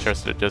really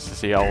interested just to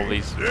see how all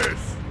these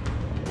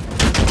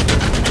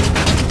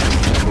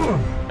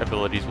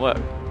abilities work.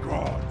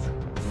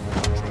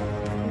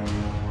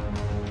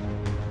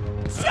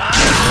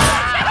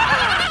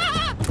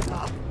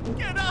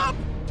 Get up!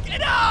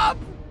 Get up!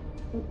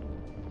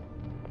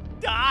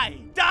 Die!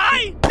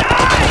 Die!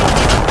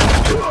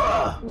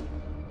 Die!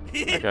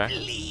 It Okay.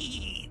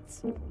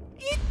 bleeds!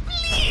 It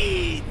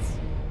bleeds!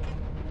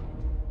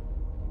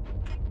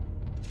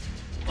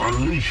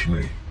 Unleash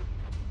me.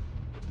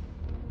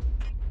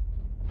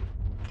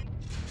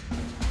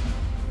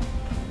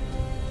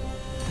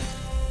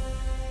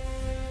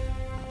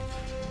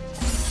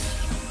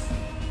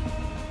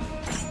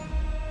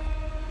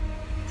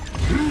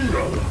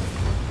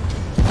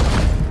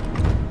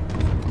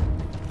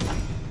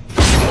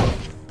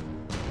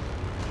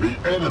 The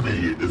enemy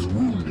is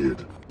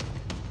wounded.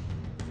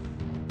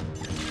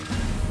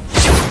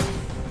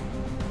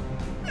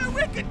 The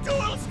wicked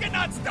tools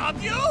cannot stop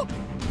you!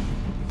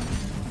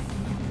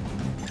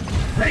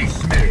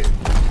 Face me!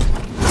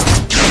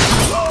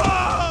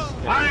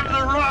 I am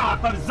the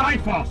wrath of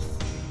Xiphos!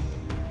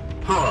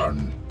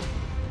 Han.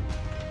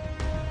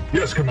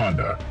 Yes,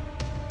 Commander.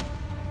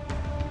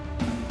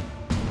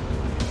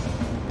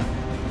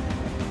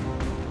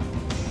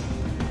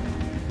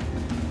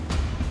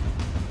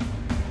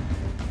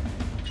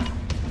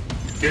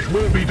 It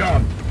will be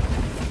done.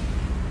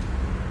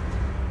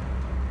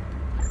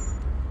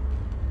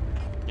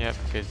 Yep,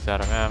 kid's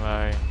out of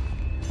ammo.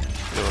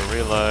 Do a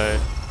reload.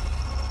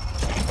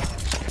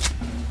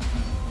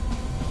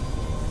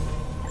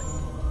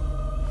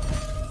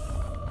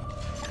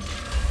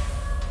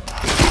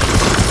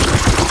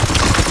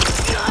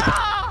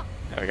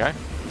 There we go.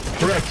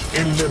 Threat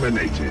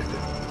eliminated.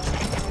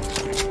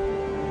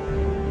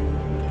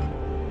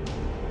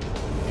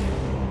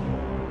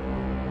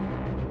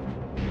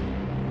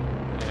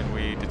 And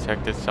we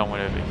detected someone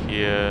over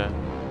here.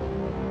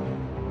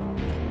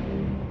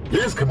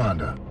 Yes,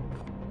 Commander.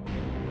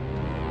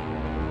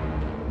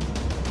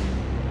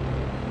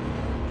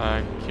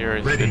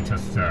 Curious. Ready to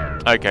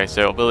serve. Okay,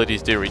 so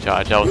abilities do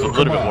recharge. I was a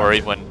little bit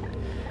worried when...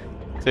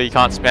 So you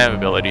can't spam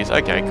abilities.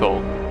 Okay,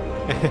 cool.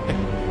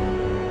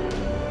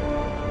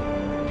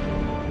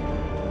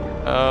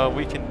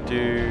 We can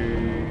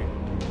do...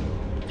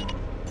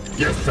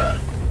 Yes, sir.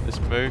 this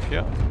move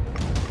here.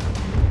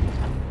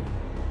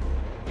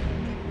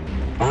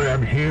 I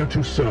am here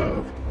to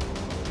serve.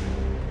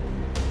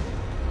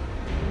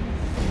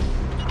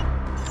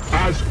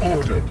 As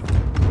ordered.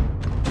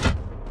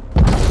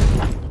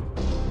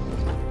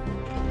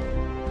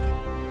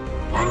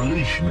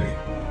 Unleash me.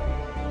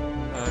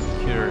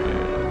 I'm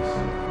curious.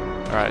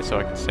 Alright, so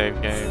I can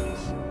save games.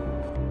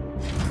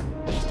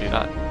 Let's just do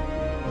that.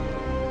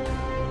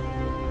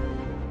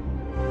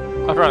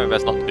 I'll try my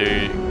best not to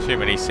do too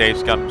many save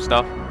scum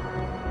stuff.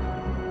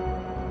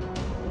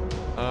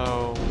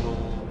 Oh.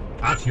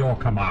 At your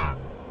command.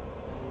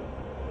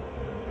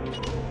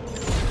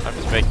 I'm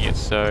just making it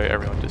so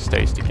everyone just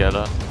stays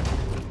together.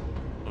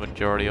 The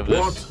majority of this.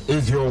 What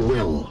is your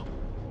will?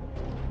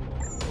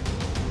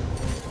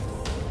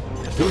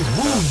 These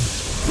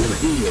wounds will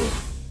heal.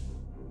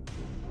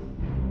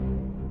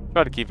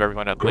 Try to keep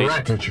everyone at least.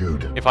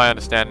 Gratitude. If I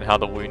understand how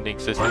the wounding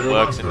system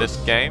works in this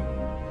game,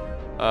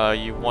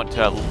 you want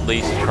to at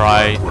least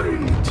try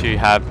to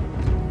have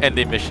end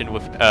the mission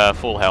with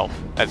full health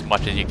as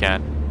much as you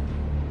can.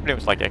 Pretty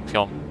much like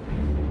XCOM.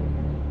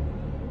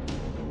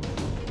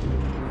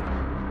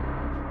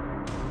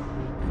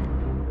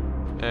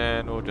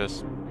 And we'll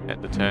just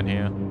end the turn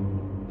here.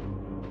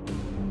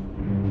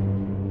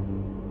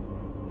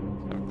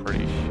 I'm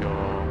pretty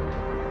sure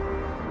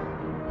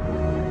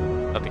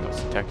nothing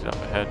else detected up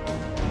ahead.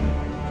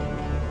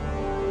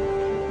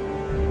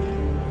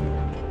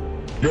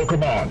 Your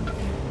command.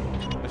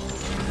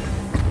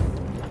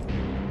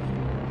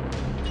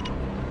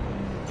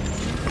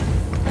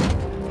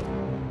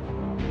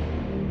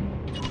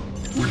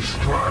 We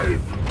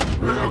strive.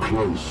 They are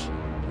close.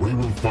 We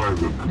will find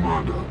them,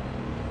 Commander.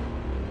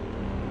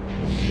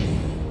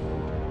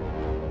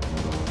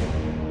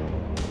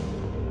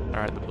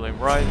 Alright, the bloom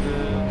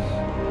rises.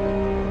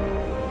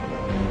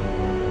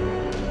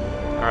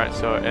 Alright,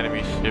 so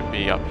enemies should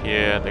be up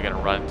here. They're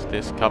gonna run into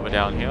this cover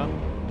down here.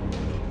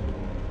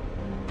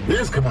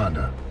 Yes,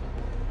 Commander.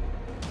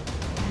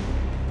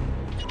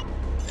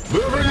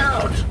 Moving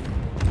out!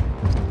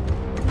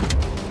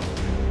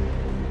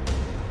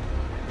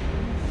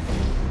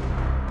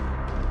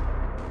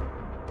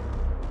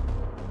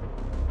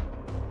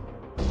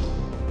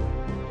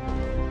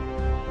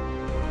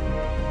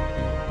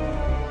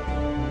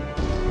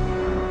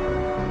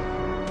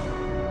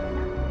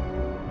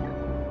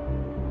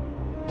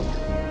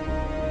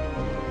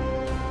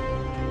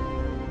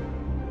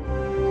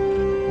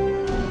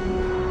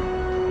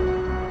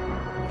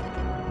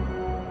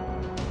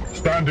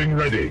 Standing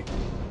ready.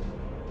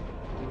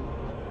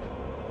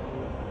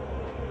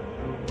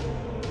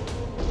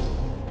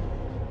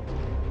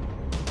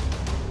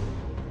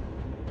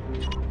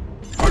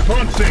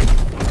 Advancing.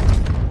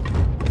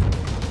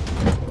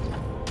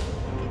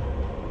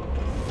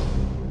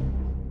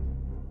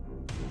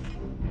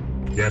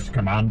 Yes,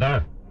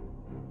 Commander.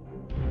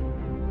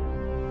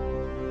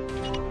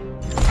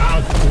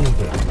 As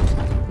ordered.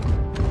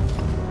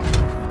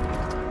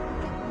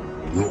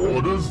 Your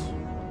orders?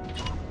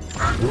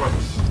 At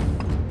once.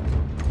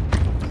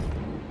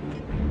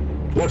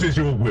 What is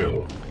your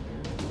will?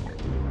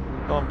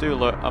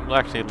 Well, I'm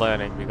actually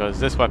learning because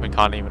this weapon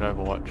can't even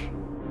Overwatch.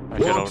 I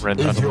should have read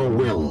that. What is your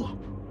will?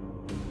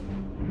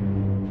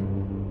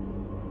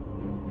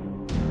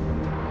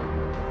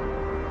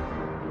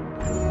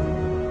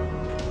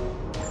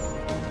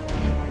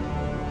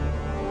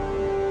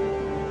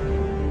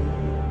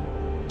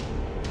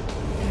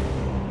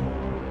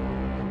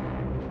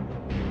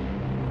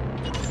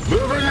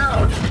 Moving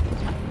out!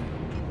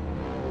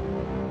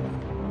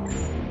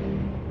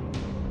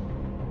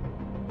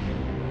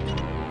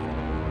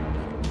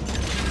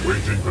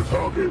 Waiting for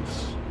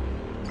targets.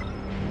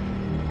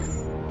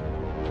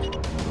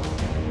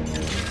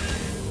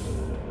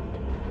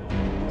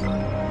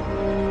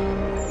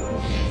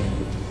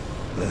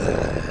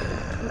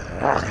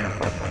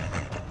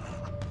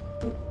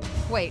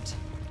 Wait,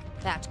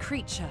 that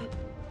creature.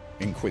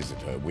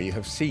 Inquisitor, we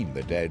have seen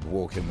the dead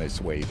walk in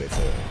this way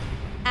before.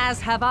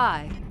 As have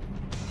I.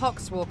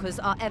 Poxwalkers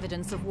are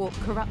evidence of warp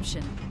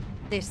corruption.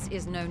 This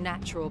is no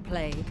natural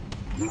plague.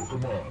 Your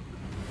command.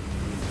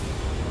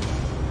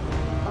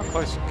 How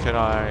close could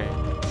I...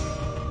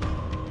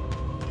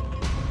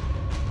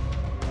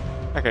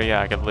 Okay,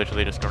 yeah, I can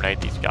literally just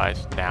grenade these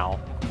guys now.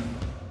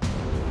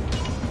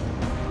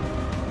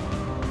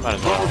 Might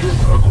as well.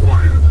 Target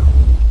acquired.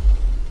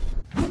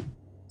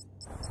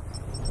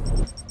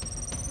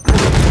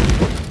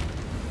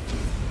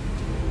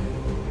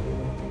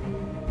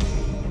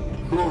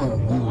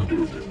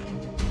 Wounded.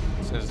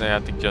 Since they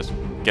have to just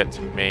get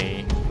to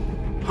me.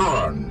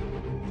 Han.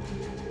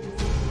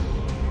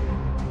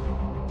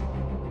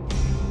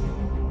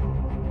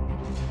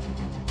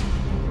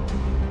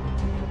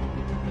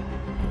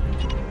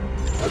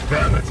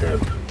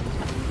 Affirmative.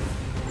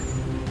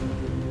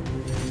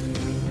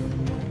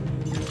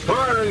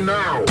 Firing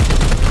now.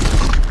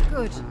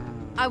 Good.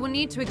 I will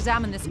need to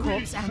examine this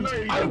corpse and...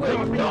 I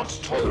will not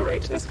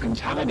tolerate this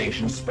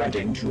contamination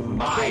spreading to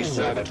my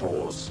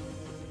servitors.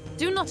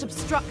 Do not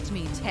obstruct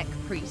me, Tech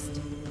Priest.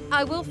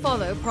 I will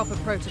follow proper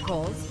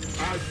protocols.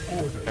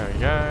 There we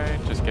go.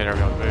 Just get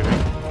everyone moving.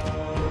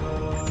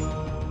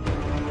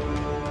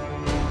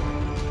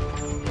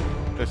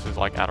 This is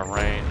like out of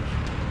range.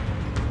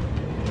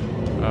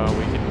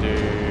 We can do...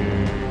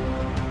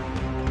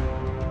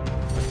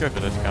 Let's go for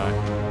this guy.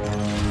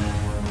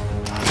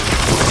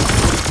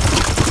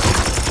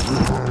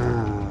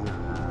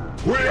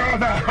 We are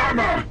the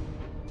Hammer!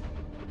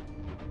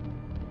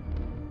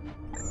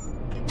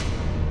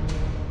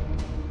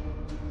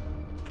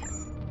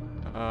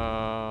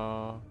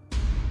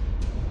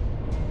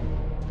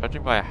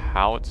 Judging by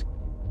how it's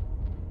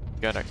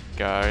gonna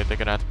go, they're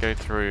gonna have to go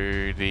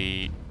through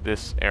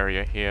this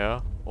area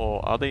here,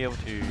 or are they able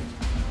to?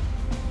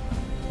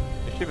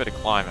 They should be able to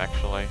climb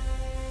actually.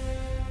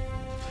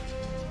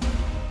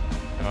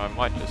 So I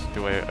might just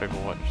do a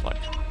Overwatch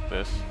like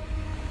this.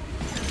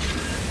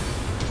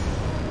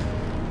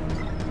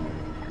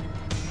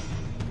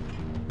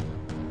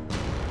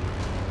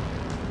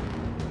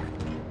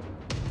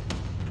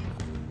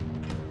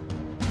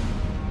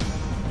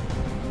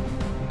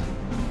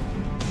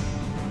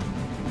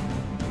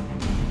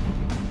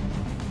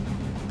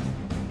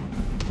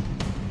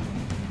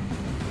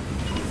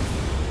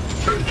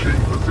 Taking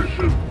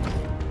position.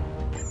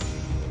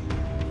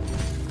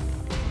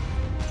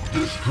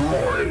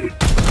 Destroy.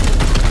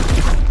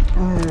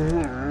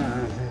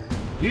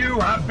 You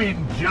have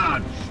been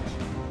judged.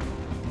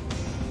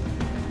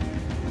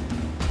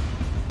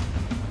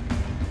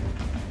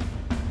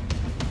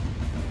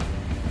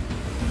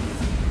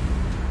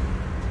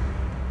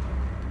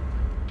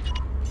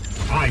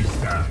 I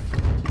stand.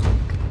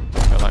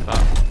 Go like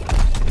that.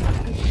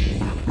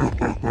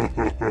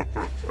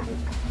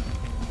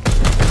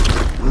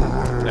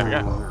 There we go.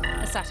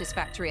 A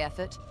satisfactory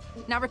effort.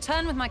 Now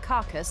return with my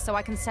carcass so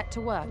I can set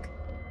to work.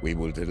 We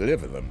will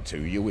deliver them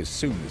to you as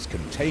soon as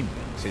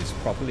containment is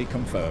properly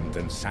confirmed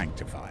and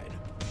sanctified.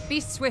 Be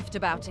swift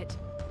about it.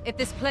 If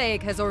this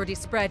plague has already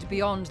spread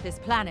beyond this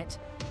planet,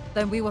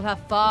 then we will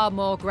have far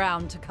more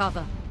ground to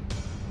cover.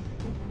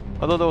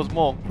 I thought there was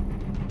more.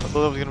 I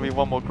thought there was going to be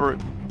one more group.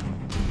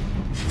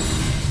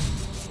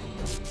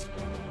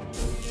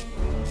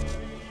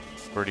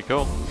 pretty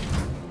cool.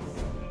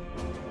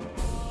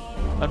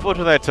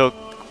 Unfortunately, I took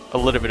a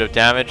little bit of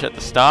damage at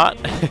the start.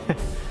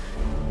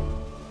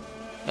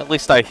 At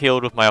least I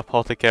healed with my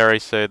apothecary,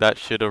 so that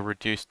should have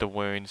reduced the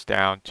wounds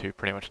down to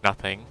pretty much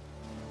nothing.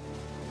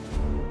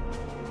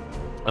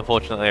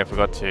 Unfortunately, I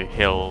forgot to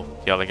heal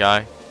the other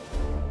guy.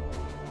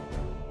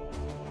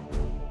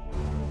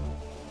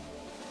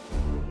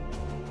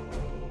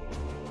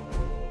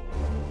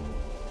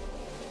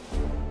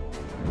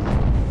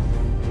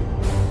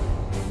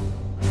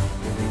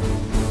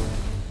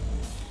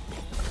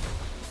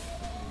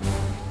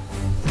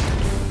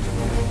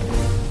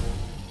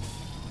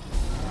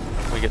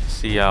 We get to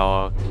see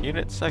our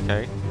units.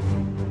 Okay.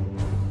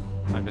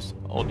 I'm just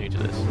all new to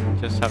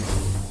this. Just have.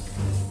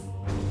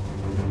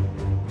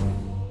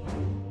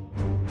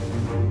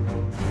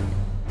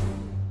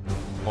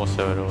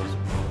 Also, it was.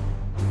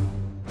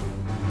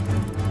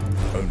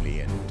 Only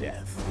in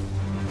death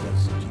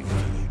does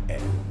duty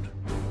end.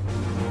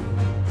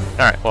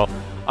 Alright, well,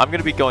 I'm going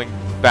to be going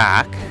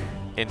back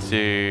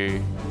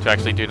to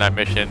actually do that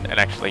mission and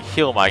actually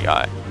heal my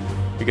guy.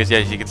 Because, yeah,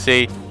 as you can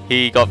see,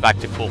 he got back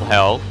to full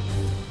health.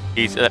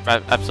 He's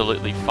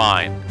absolutely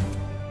fine.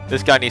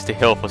 This guy needs to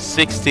heal for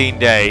 16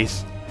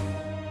 days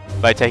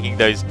by taking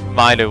those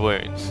minor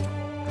wounds.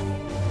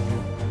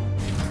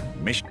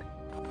 Mission.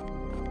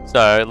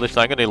 So,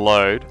 literally, I'm going to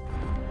load.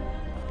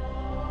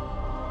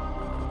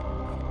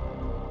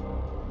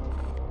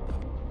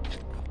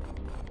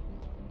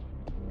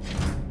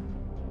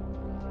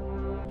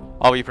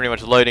 I'll be pretty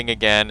much loading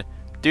again,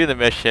 do the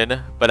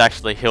mission, but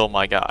actually heal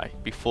my guy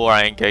before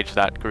I engage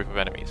that group of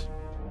enemies.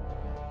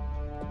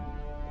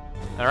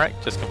 Alright,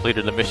 just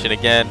completed the mission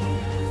again.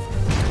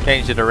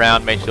 Changed it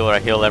around, made sure I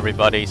heal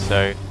everybody,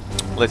 so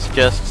let's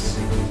just,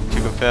 to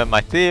confirm my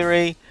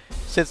theory,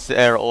 since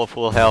they're all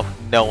full health,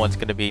 no one's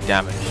going to be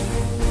damaged.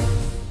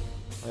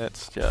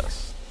 Let's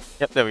just...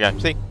 Yep, there we go.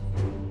 See?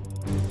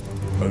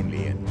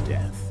 Only in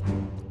death.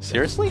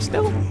 Seriously?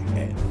 Still?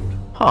 End.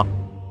 Huh.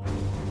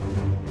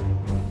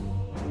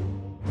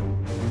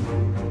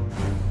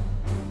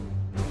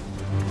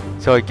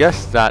 So I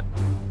guess that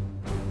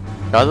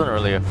doesn't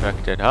really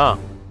affect it, huh?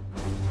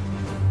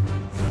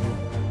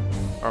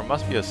 Or it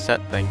must be a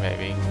set thing,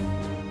 maybe.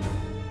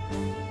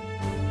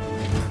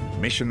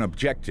 Mission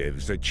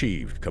objectives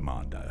achieved,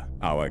 Commander.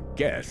 Our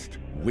guest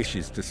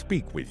wishes to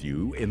speak with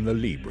you in the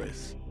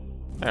Libris.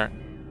 There.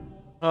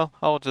 Well,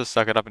 I'll just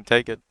suck it up and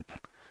take it.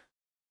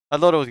 I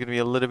thought it was going to be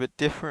a little bit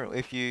different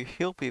if you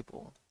heal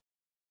people.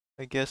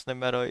 I guess no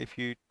matter if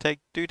you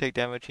do take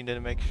damage, you need to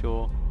make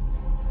sure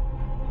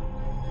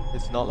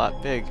it's not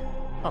that big.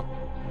 Huh.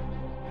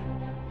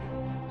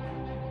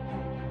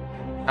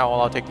 Now,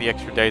 well, I'll take the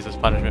extra days as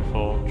punishment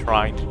for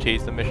trying to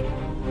cheese the mission.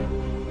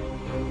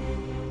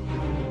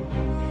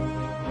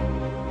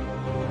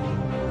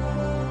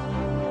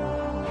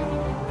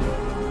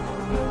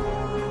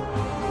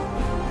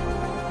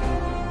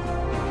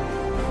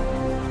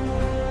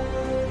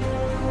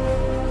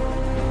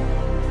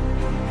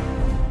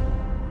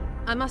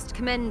 I must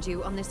commend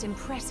you on this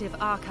impressive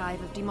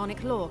archive of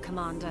demonic lore,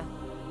 Commander.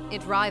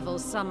 It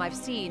rivals some I've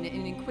seen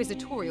in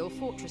inquisitorial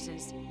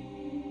fortresses.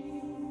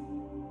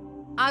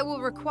 I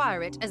will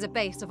require it as a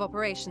base of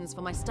operations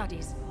for my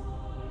studies.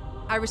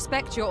 I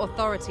respect your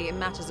authority in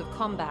matters of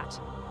combat,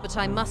 but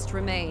I must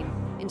remain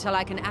until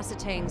I can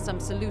ascertain some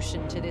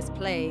solution to this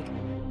plague.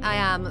 I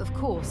am, of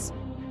course,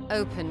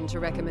 open to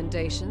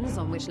recommendations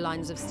on which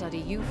lines of study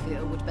you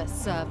feel would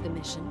best serve the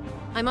mission.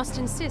 I must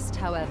insist,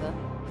 however,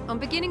 on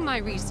beginning my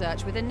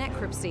research with a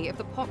necropsy of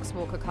the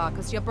Poxwalker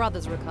carcass your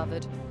brothers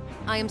recovered.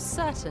 I am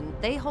certain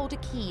they hold a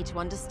key to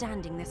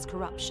understanding this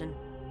corruption.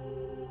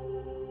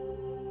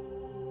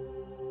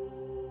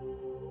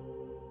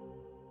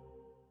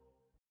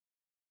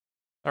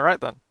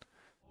 Alright then.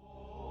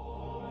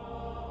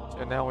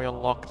 So now we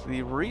unlock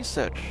the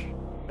research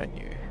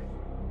menu.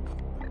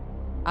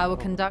 I will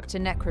conduct a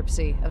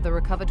necropsy of the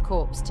recovered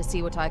corpse to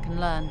see what I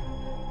can learn.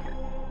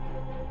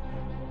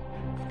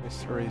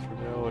 Mysteries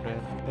revealed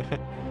and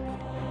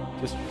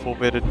just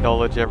forbidden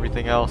knowledge,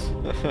 everything else.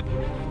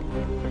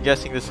 I'm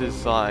guessing this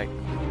is like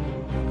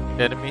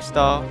enemy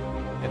stuff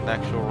and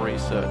actual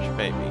research,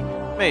 maybe.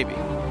 Maybe.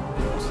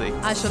 We'll see.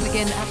 I shall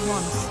begin at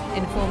once.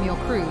 Inform your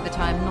crew that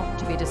I am not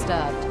to be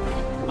disturbed.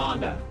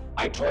 Commander,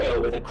 I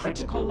toil with a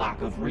critical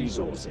lack of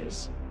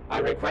resources. I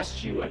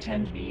request you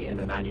attend me in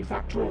the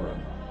manufactorum.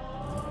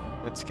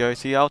 Let's go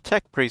see our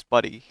tech priest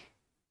buddy.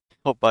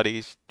 Oh,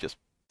 buddies, just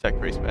tech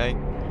priest, mate.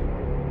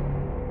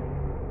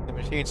 The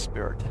machine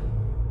spirit.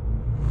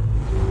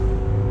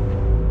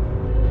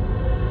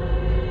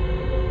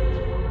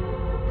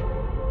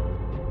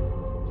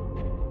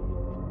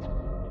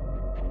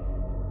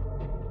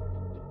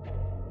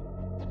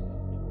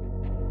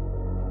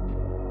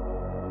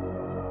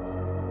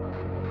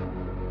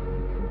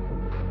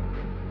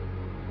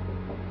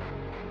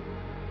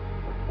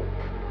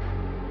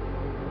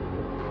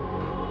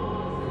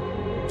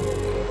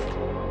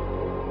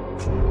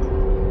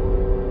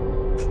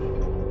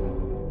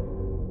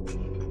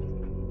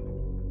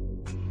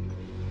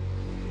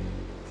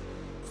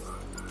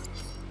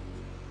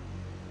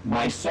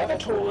 My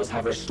servitors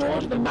have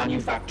restored the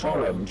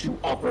manufactorum to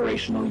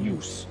operational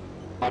use,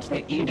 but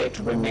the edict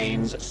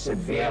remains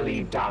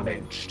severely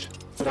damaged.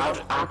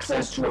 Without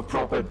access to a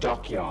proper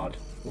dockyard,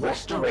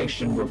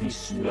 restoration will be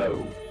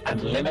slow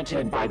and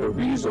limited by the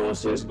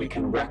resources we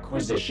can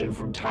requisition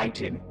from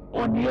Titan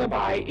or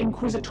nearby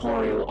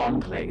inquisitorial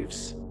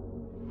enclaves.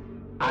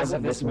 As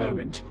of this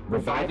moment,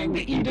 reviving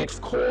the edict's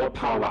core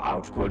power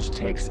output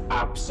takes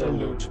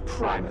absolute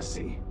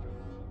primacy.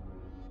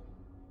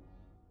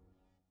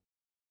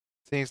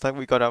 Seems like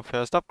we got our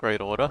first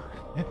upgrade order.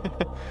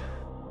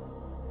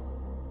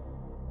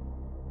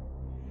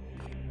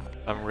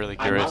 I'm really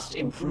curious. I must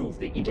improve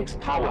the edict's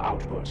power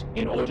output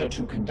in order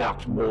to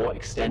conduct more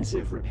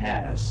extensive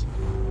repairs.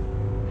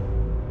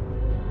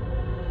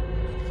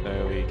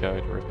 So we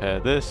go to repair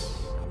this.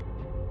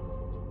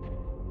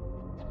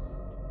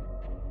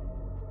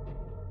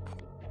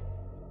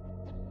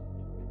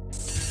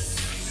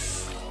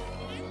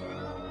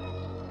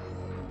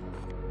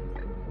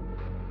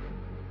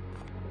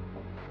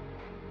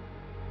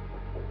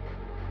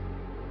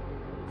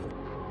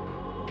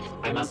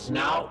 I must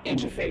now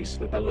interface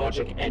with the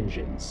logic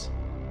engines.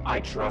 I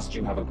trust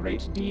you have a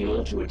great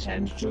deal to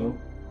attend to.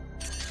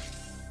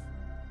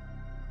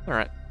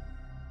 Alright.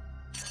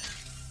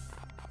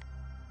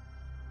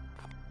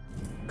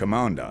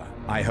 Commander,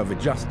 I have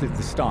adjusted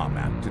the star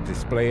map to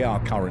display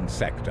our current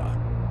sector.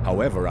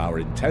 However, our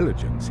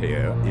intelligence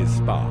here is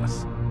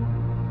sparse.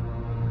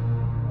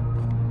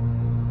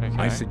 Okay.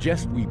 I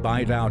suggest we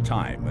bide our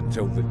time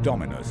until the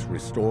Dominus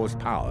restores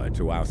power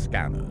to our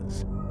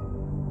scanners.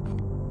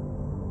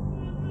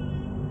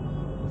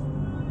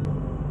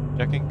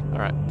 Checking?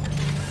 Alright.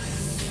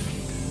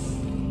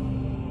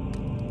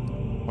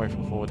 Wait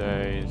for 4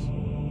 days.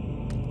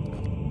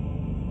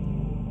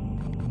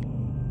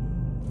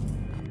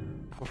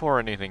 Before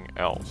anything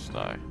else,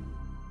 though,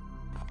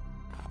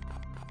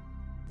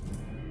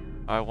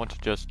 I want to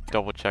just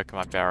double check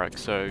my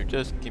barracks, so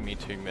just give me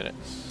 2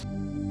 minutes.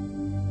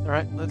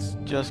 Alright, let's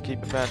just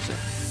keep advancing.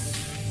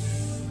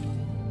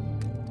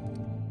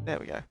 There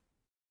we go.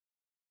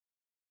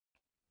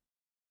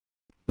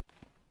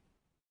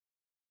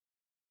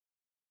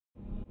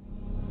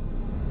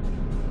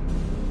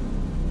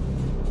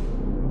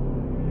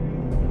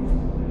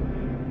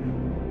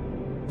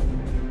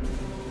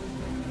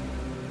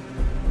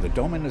 The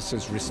Dominus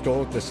has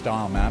restored the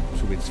star map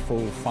to its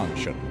full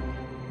function.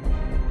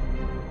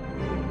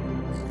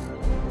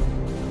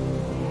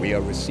 We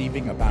are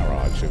receiving a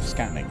barrage of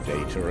scanning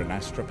data and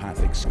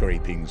astropathic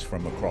scrapings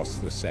from across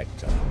the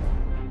sector.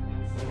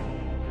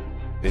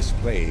 This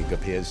plague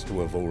appears to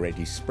have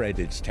already spread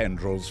its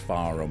tendrils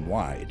far and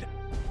wide.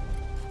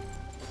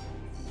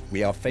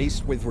 We are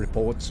faced with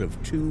reports of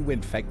 2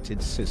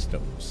 infected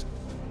systems.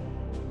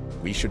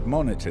 We should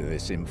monitor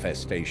this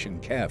infestation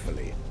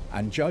carefully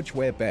and judge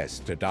where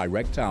best to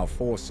direct our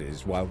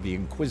forces while the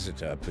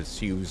Inquisitor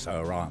pursues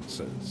her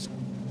answers.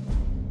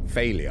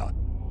 Failure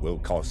will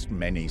cost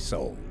many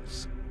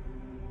souls.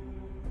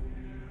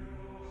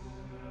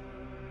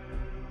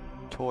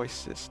 Choice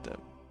system.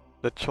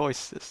 The choice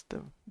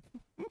system.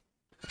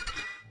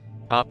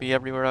 Can't be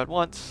everywhere at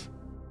once.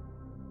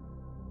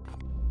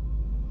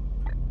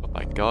 But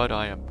my god,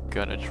 I am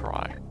gonna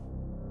try.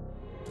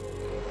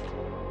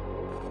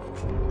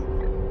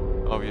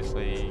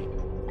 Obviously...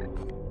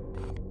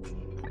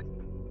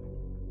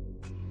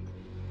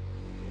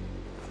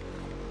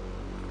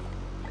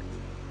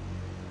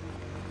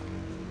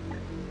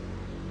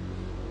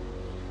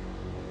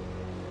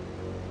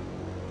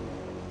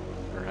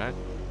 Alright.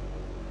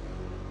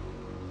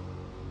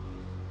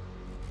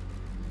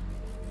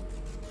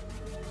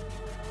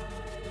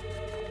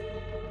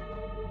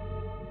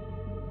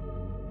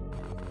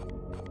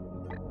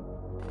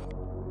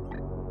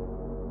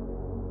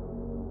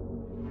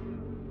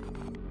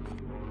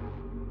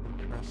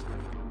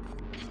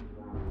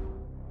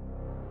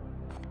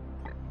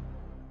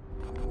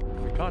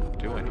 We can't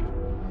do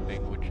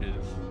anything, which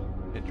is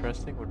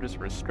interesting. We're just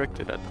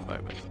restricted at the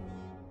moment.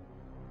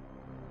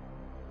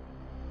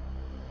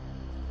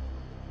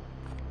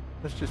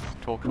 Let's just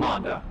talk.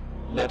 Commander,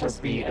 let us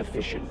be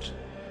efficient.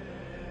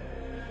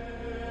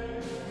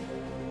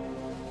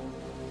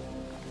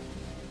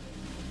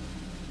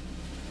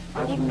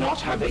 I will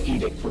not have the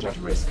edict put at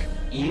risk,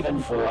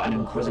 even for an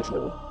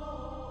Inquisitor.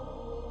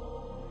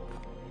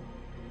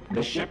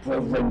 The ship will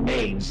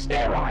remain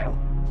sterile.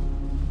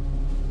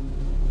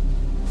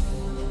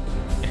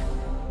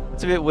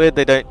 It's a bit weird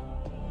they don't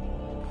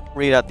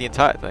read out the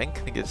entire thing. I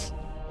think it's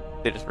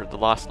they just read the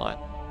last line.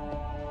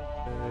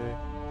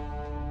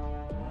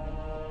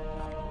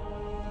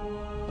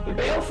 The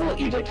baleful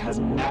edict has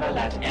never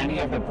let any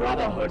of the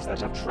brotherhoods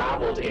that have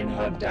traveled in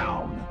her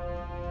down.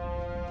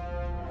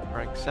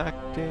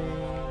 Exacting.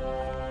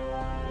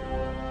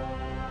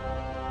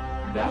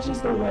 That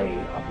is the way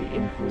of the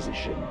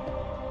Inquisition.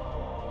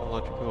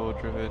 Logical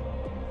driven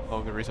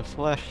auguries of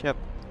flesh, yep.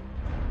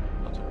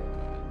 Not so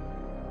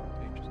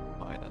good. Dangerous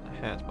mind and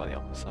hands by the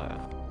Omnissiah.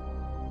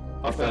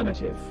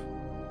 Affirmative.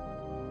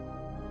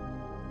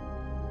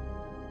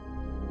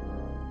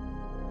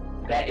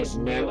 There is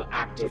no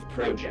active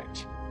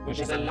project. which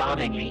is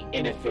alarmingly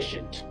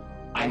inefficient.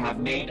 I have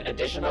made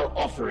additional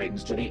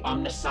offerings to the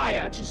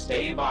Omnissiah to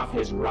stave off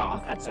his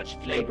wrath at such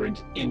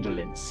flagrant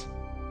indolence.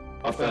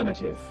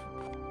 Affirmative.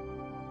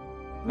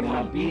 We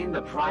have been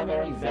the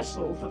primary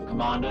vessel for the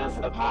Commander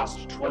for the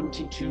past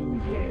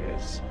 22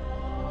 years.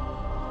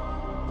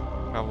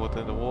 Travel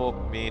within the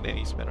warp mean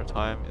any span of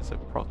time is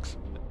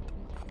approximate.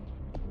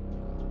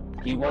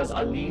 He was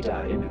a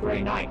leader in the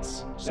Grey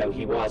Knights, so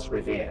he was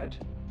revered.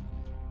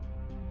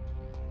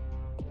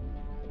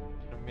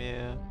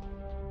 Yeah.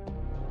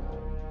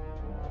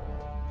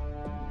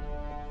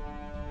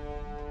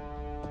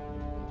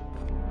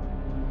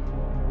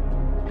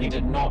 He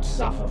did not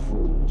suffer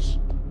fools,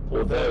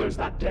 or those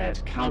that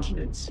dared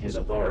countenance his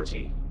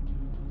authority.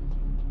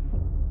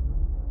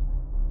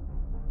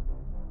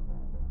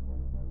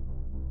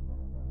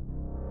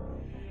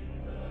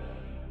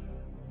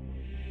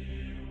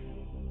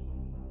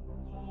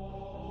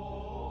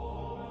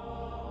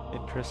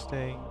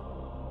 Interesting.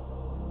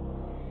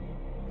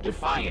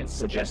 Defiance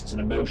suggests an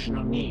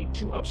emotional need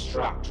to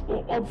obstruct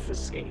or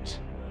obfuscate.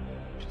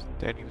 Just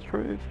stating the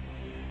truth.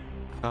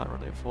 Can't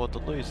really afford to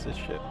lose this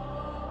ship.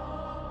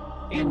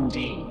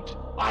 Indeed,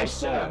 I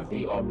serve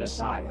the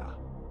Omnissiah.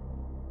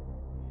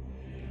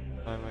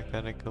 My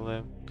mechanical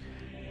limb.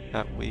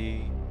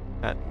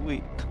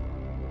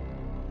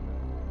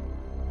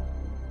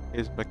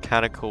 His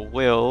mechanical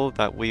will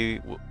that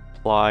we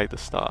apply the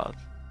stars.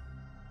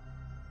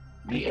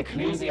 The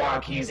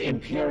Ecclesiarchy's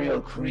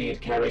imperial creed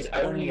carries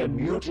only a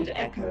muted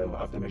echo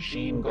of the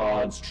machine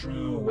god's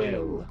true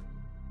will.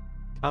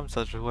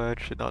 Such a word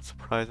should not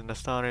surprise the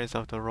Nastanis.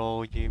 After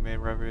all, you may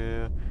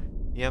revere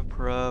the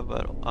Emperor,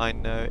 but I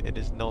know it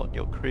is not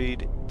your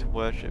creed to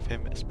worship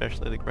him,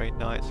 especially the great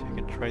knights who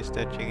can trace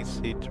their gene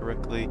seed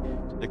directly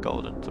to the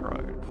Golden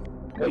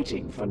Throne.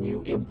 Waiting for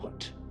new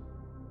input.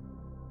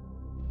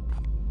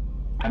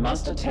 I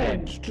must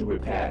attend to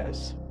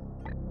repairs.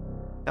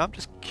 Now I'm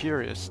just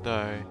curious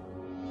though,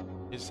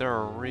 is there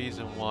a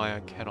reason why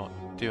I cannot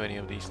do any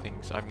of these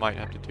things? I might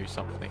have to do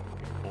something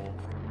before.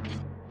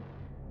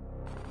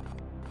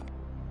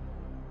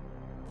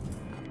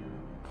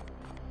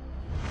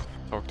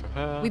 Talk to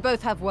her. We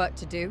both have work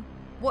to do.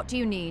 What do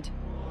you need?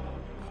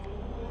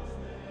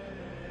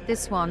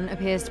 This one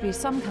appears to be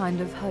some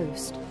kind of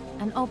host.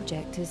 An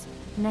object is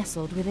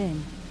nestled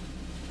within.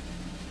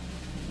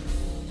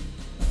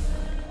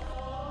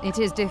 It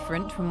is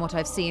different from what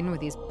I've seen with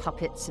these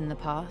puppets in the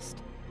past.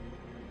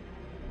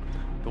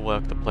 The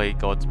work to play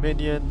God's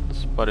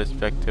minions, but its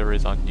vector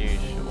is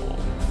unusual.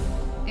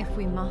 If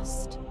we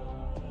must.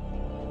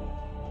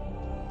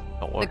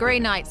 The Grey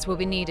Knights will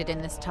be needed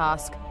in this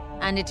task,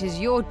 and it is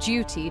your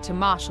duty to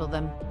marshal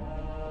them.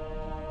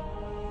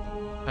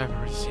 I've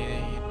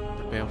received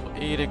the Baleful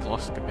Edict,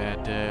 lost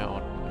commander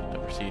on the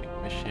preceding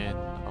mission.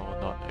 I will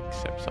not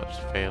accept such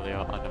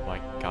failure under my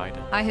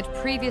guidance. I had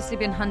previously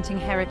been hunting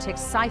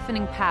heretics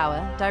siphoning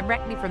power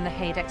directly from the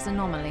Hadex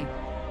anomaly,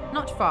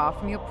 not far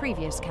from your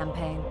previous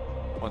campaign.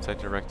 Once I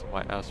directed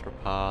my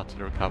astropath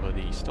to recover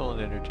the stolen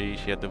energy,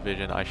 she had the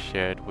vision I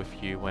shared with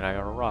you when I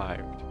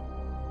arrived.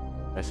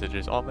 Message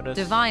is ominous.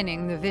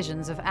 Divining the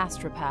visions of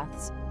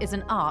astropaths is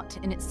an art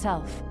in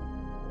itself.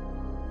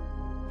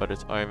 But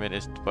its omen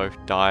is both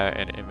dire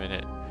and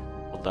imminent.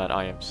 For that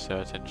I am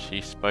certain. She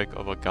spoke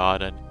of a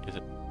garden. Is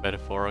it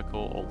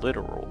metaphorical or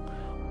literal?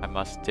 I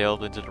must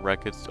delve into the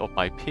records of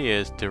my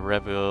peers to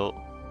reveal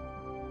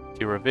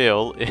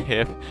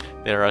if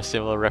there are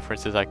similar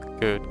references I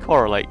could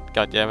correlate.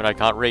 God damn it, I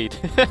can't read.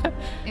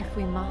 If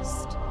we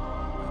must.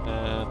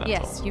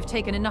 Yes, all. You've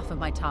taken enough of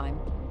my time.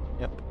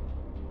 Yep.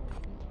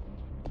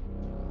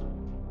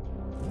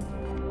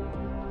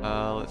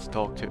 Let's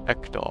talk to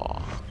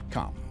Ektor.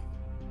 Come,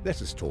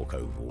 let us talk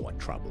over what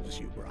troubles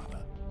you,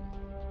 brother.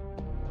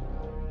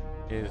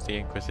 Is the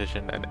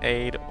Inquisition an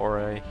aid or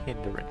a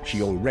hindrance?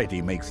 She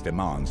already makes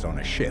demands on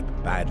a ship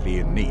badly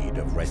in need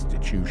of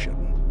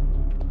restitution.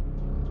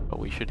 But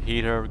we should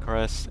heed her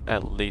requests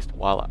at least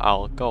while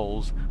our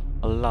goals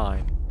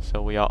align,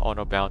 so we are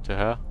honor bound to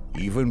her.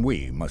 Even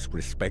we must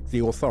respect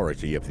the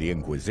authority of the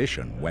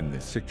Inquisition when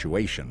the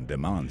situation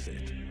demands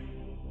it.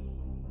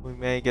 We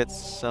may get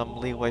some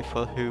leeway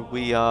for who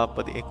we are,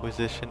 but the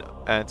Inquisition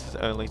answers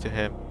only to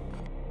him.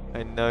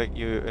 I know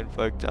you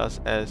invoked us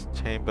as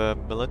Chamber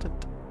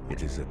Militant.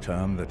 It is a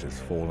term that has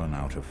fallen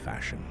out of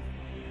fashion.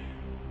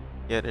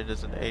 Yet it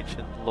is an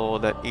ancient law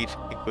that each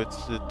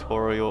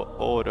inquisitorial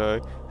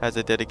order has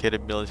a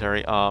dedicated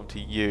military arm to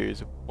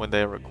use when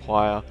they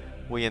require.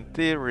 We in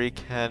theory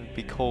can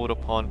be called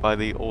upon by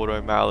the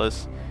Ordo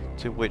Malus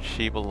to which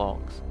she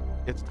belongs.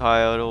 Its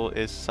title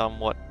is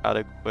somewhat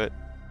adequated.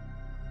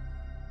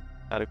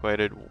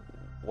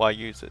 Why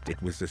use it?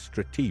 It was a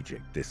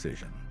strategic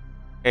decision.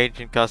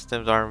 Ancient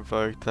customs are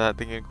invoked that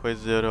the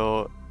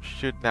Inquisitor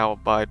should now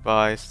abide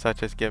by,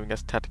 such as giving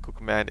us tactical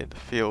command in the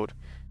field.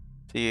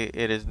 See,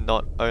 it is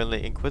not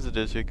only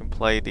Inquisitors who can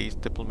play these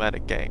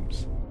diplomatic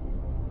games.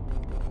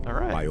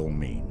 Alright. By all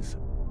means.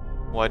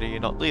 Why do you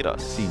not lead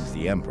us? Seems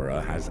the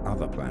Emperor has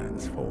other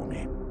plans for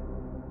me.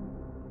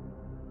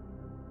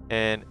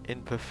 And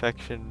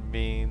imperfection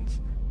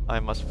means I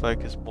must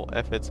focus more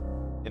efforts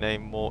in a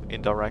more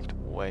indirect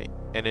way.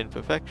 An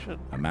imperfection?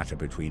 A matter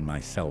between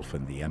myself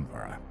and the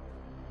Emperor.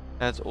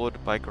 As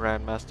ordered by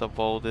Grandmaster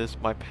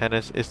Voldus, my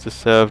penance is to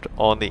serve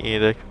on the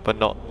edict, but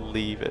not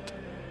leave it.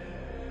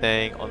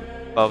 Staying on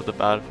above the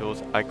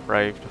battlefields I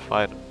crave to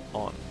fight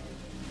on.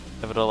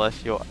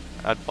 Nevertheless, your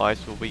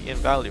advice will be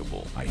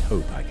invaluable. I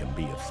hope I can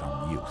be of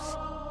some use.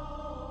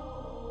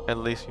 At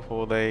least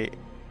before they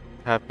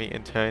have me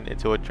interned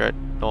into a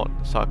dreadnought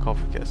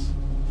sarcophagus.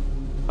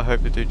 I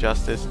hope to do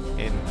justice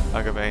in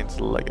Agavain's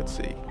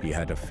legacy. He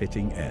had a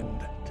fitting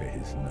end to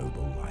his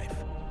noble life.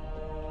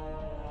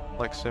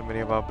 Like so many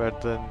of our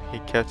brethren, he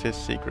kept his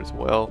secrets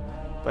well,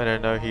 but I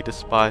know he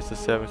despised the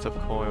servants of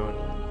Coin,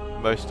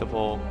 most of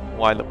all,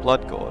 why the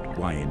Blood God?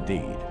 Why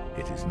indeed,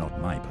 it is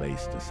not my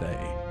place to say.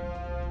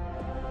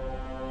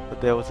 But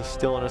there was a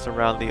stillness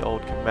around the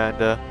old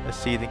commander, a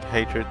seething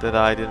hatred that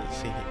I didn't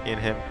see in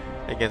him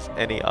against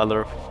any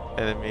other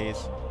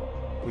enemies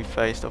we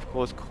faced. Of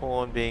course,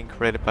 Khorne, being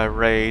created by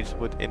rage,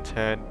 would in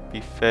turn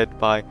be fed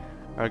by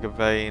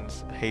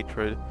Argavain's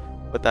hatred,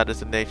 but that is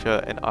the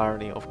nature and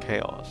irony of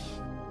chaos.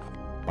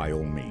 By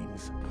all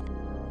means.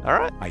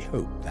 Alright. I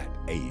hope that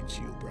aids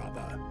you,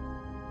 brother.